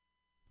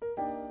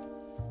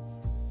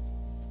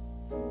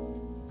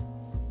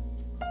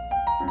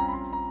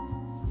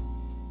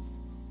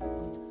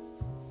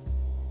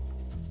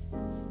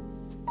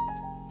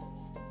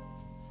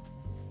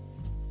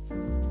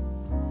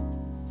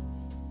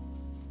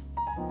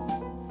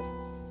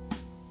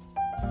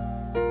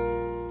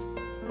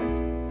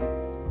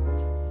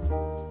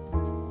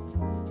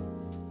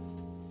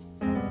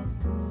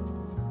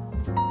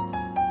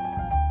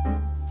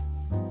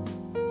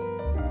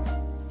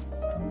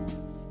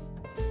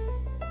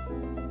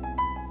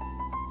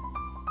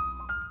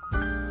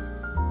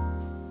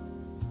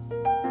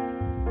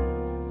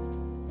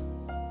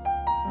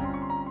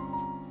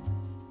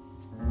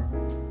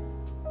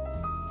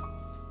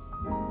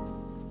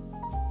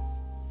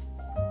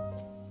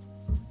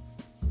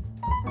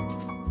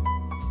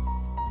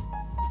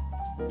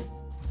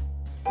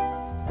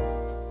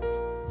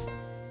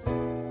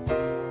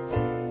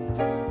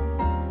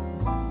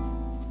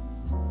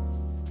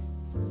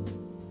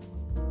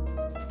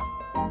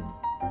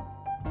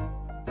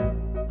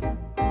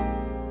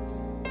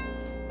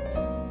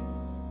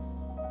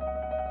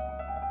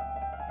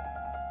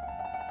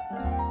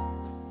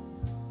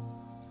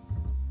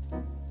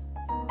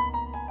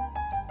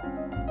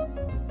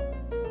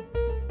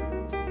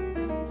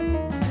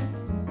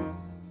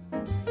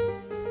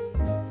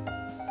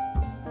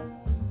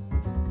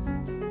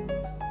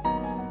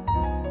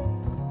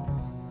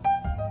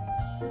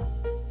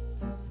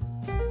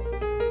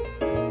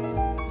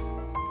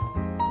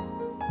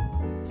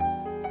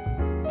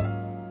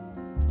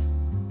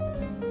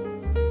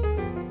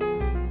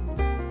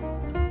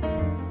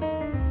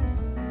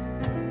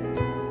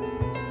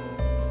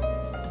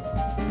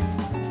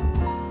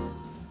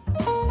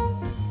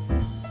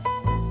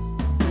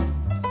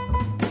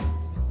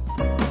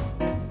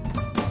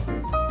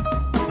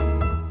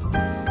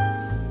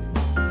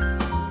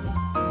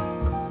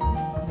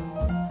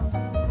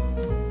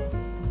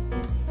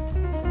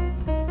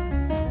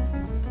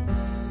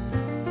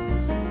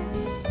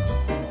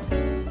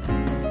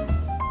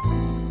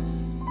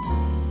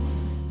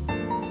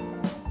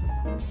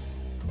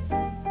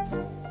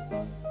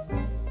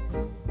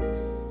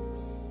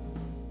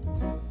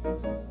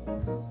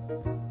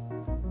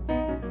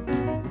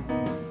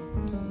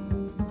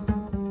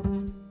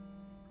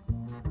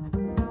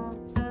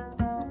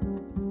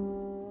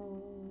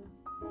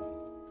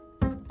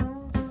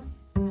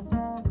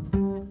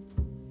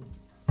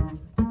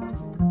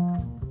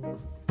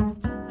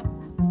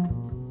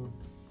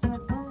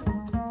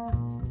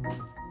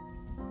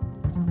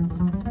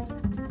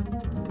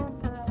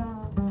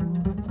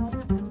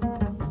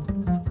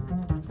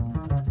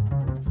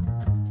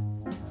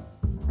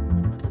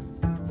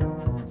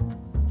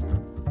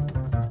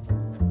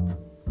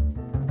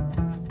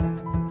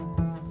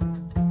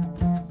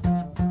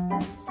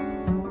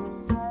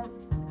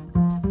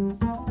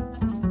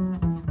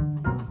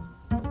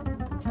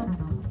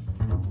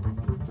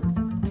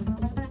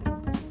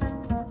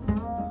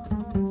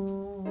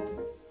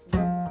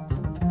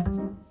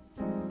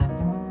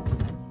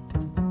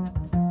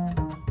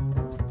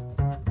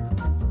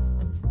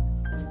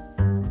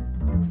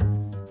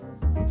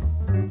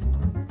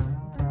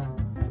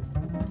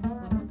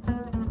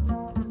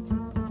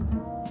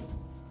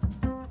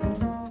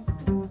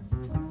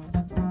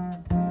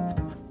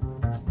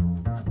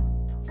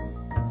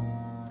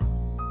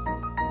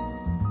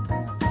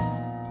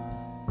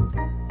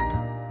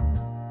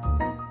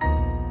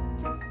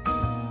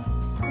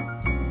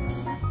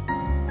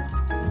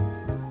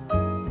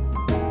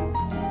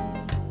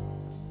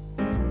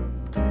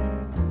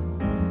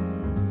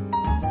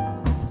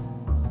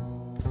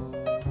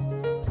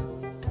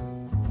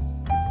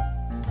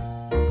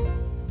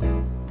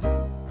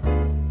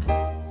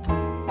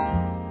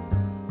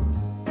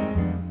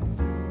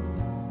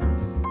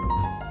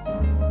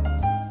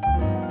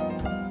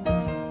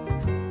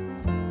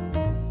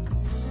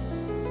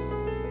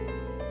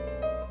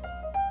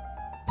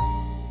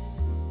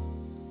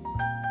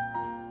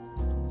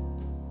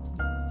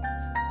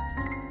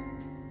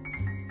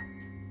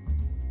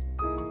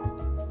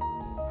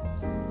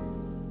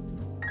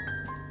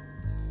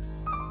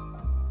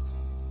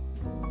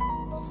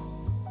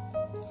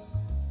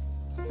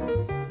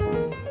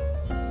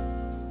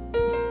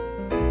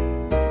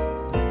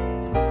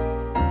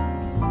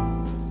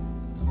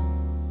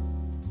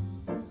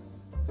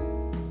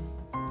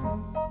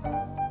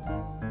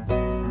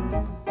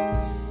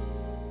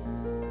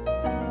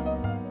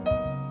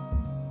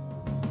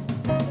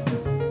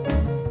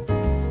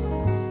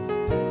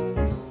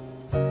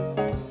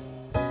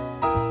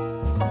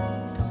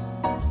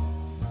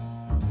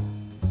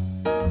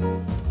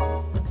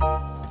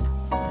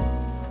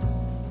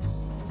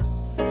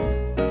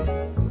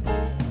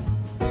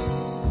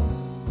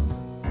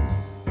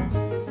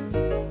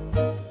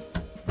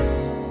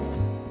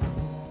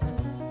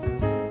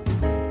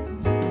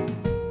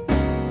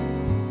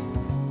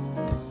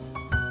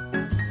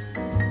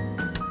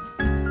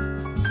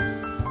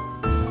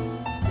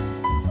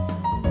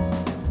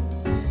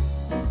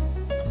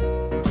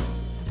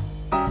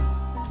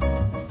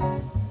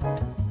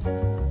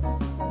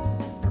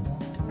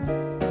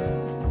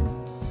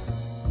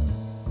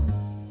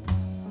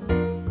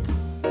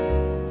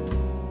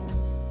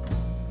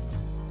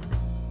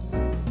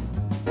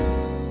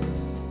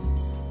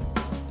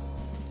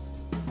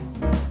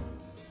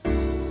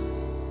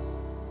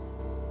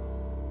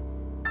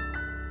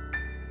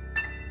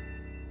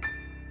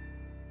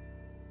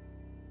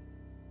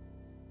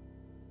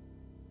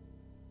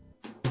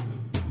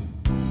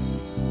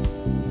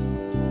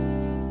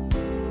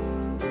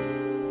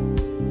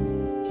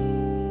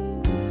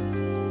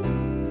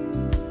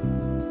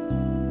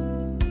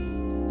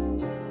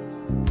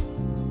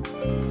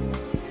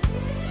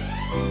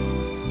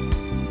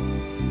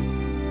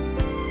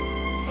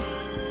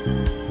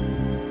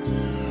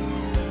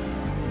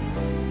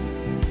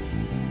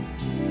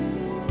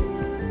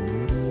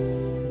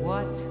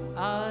 What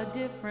a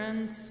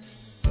difference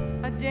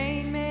a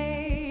day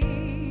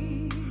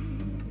made.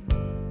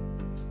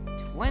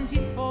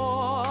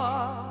 24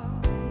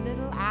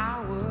 little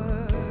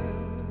hours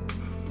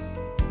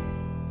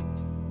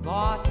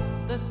bought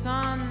the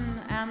sun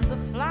and the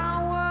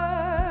flowers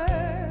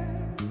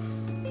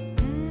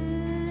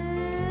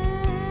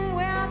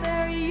where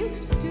there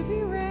used to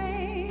be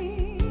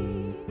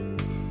rain.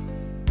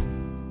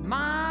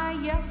 My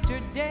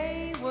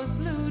yesterday was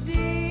blue,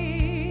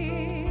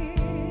 dear.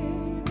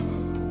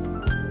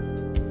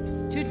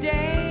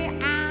 Today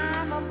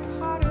I'm a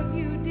part of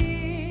you,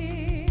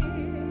 dear.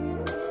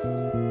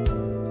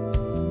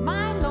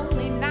 My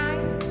lonely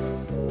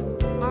nights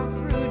are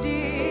through,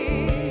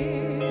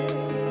 dear.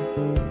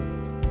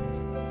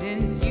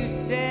 Since you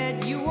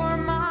said you were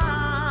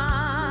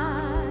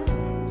mine,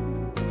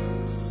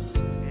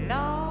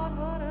 Lord,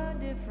 what a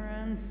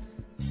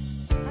difference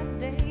a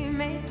day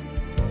makes.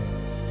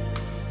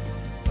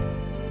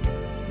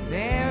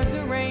 There's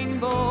a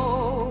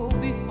rainbow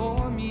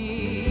before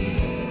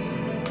me.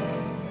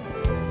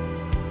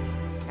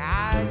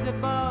 Skies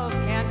above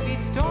can't be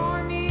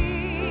stormy.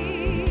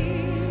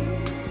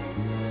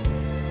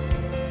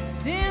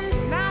 Since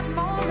that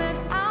moment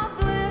of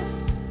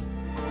bliss,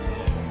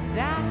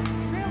 that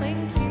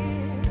thrilling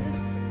kiss,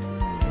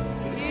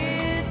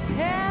 it's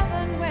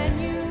heaven when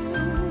you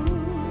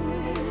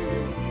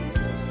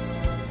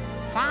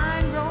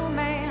find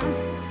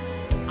romance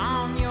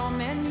on your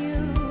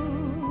menu.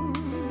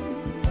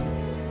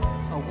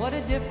 Oh, what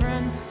a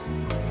difference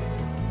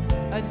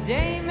a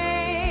day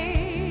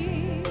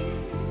made,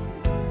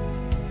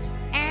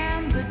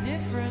 and the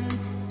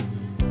difference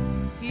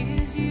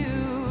is you.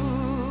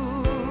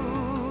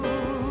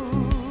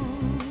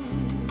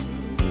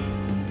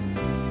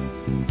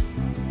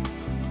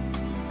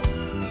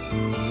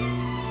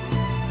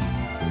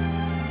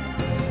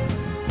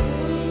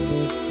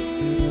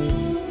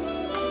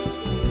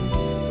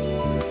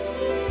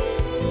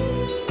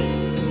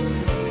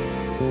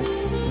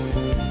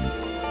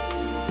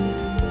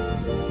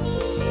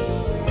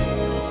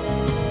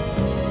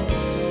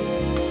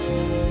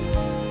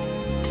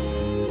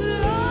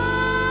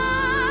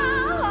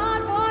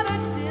 Lord, what a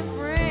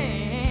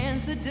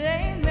difference a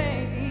day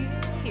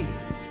makes.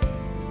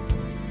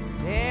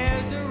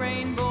 There's a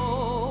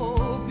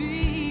rainbow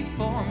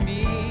before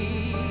me.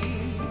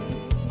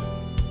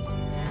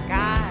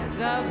 Skies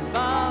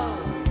above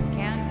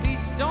can't be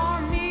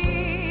stormy.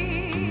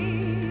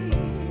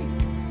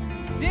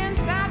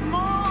 Since that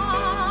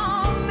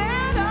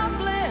moment of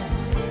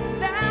bliss,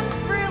 that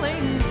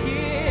thrilling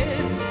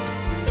kiss,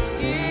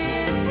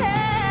 it's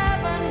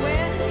heaven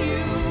when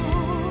you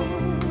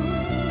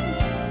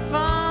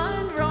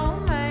find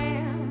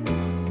romance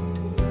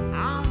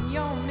on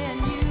your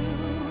menu.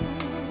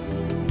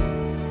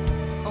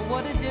 Oh,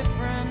 what a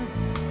difference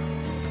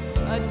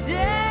a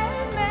day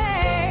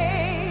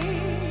made,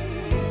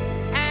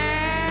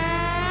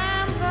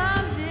 and the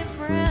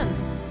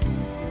difference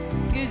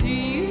is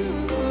you.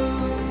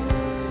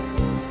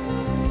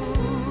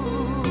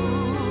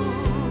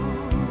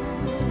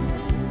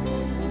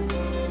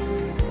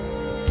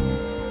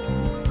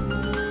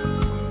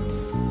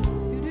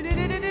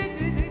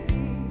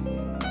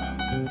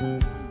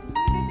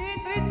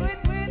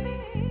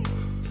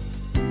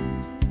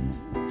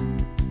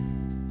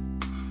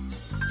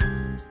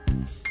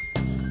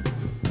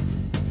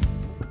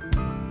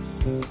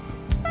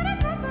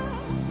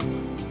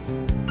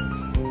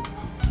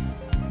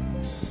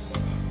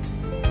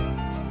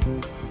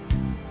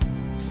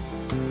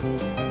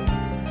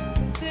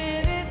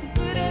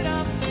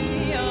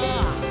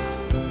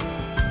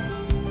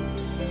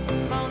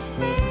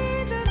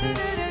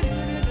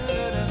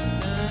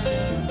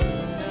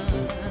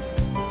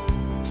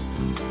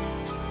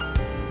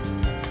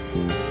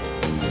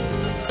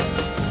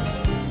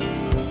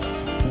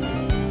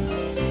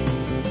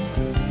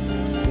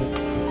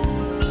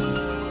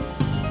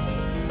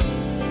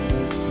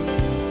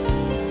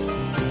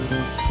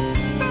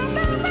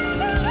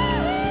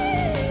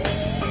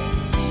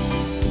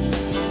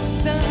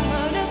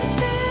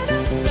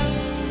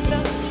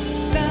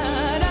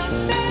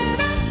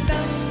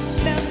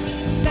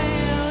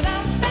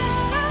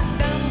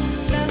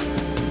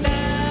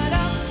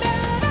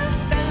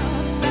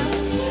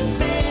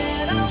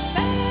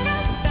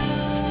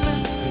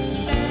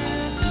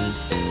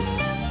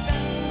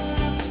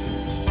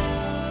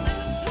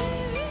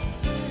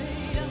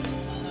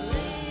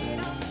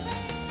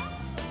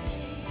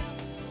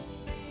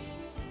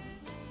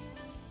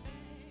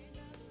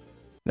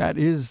 That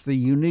is the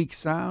unique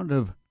sound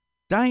of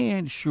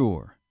Diane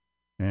Shore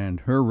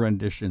and her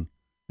rendition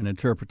and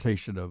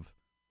interpretation of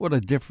What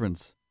a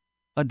Difference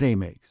a Day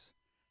Makes.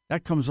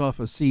 That comes off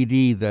a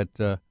CD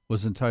that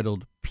was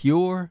entitled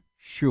Pure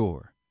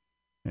Sure,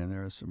 and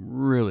there are some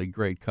really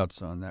great cuts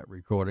on that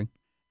recording.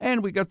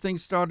 And we got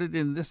things started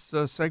in this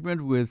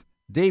segment with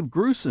Dave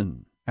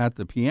Grusin at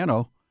the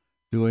piano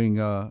doing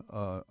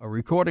a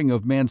recording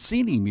of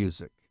Mancini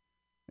music.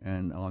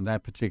 And on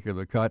that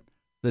particular cut,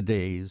 the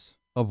days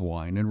of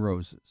wine and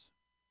roses.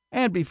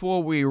 And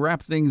before we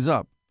wrap things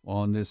up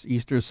on this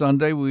Easter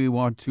Sunday, we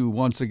want to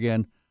once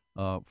again,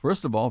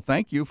 first of all,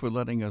 thank you for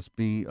letting us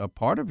be a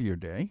part of your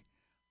day,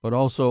 but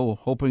also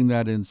hoping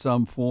that in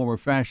some form or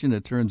fashion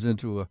it turns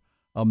into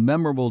a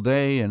memorable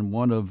day and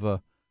one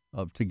of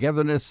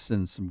togetherness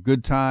and some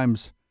good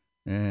times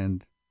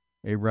and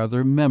a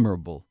rather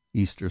memorable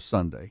Easter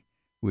Sunday.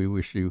 We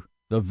wish you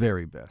the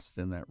very best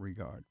in that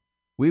regard.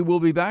 We will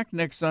be back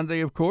next Sunday,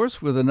 of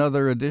course, with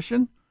another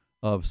edition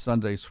of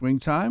Sunday Swing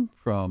Time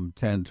from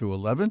 10 to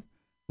 11.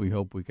 We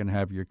hope we can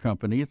have your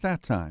company at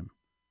that time.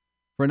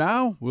 For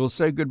now, we'll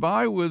say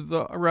goodbye with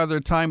a rather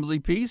timely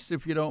piece,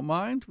 if you don't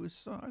mind.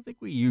 I think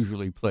we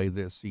usually play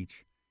this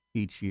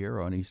each year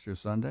on Easter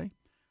Sunday.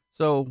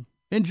 So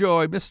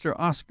enjoy Mr.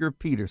 Oscar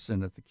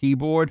Peterson at the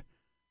keyboard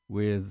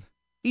with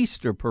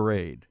Easter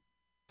Parade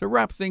to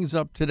wrap things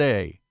up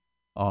today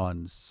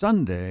on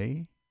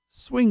Sunday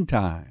Swing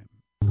Time.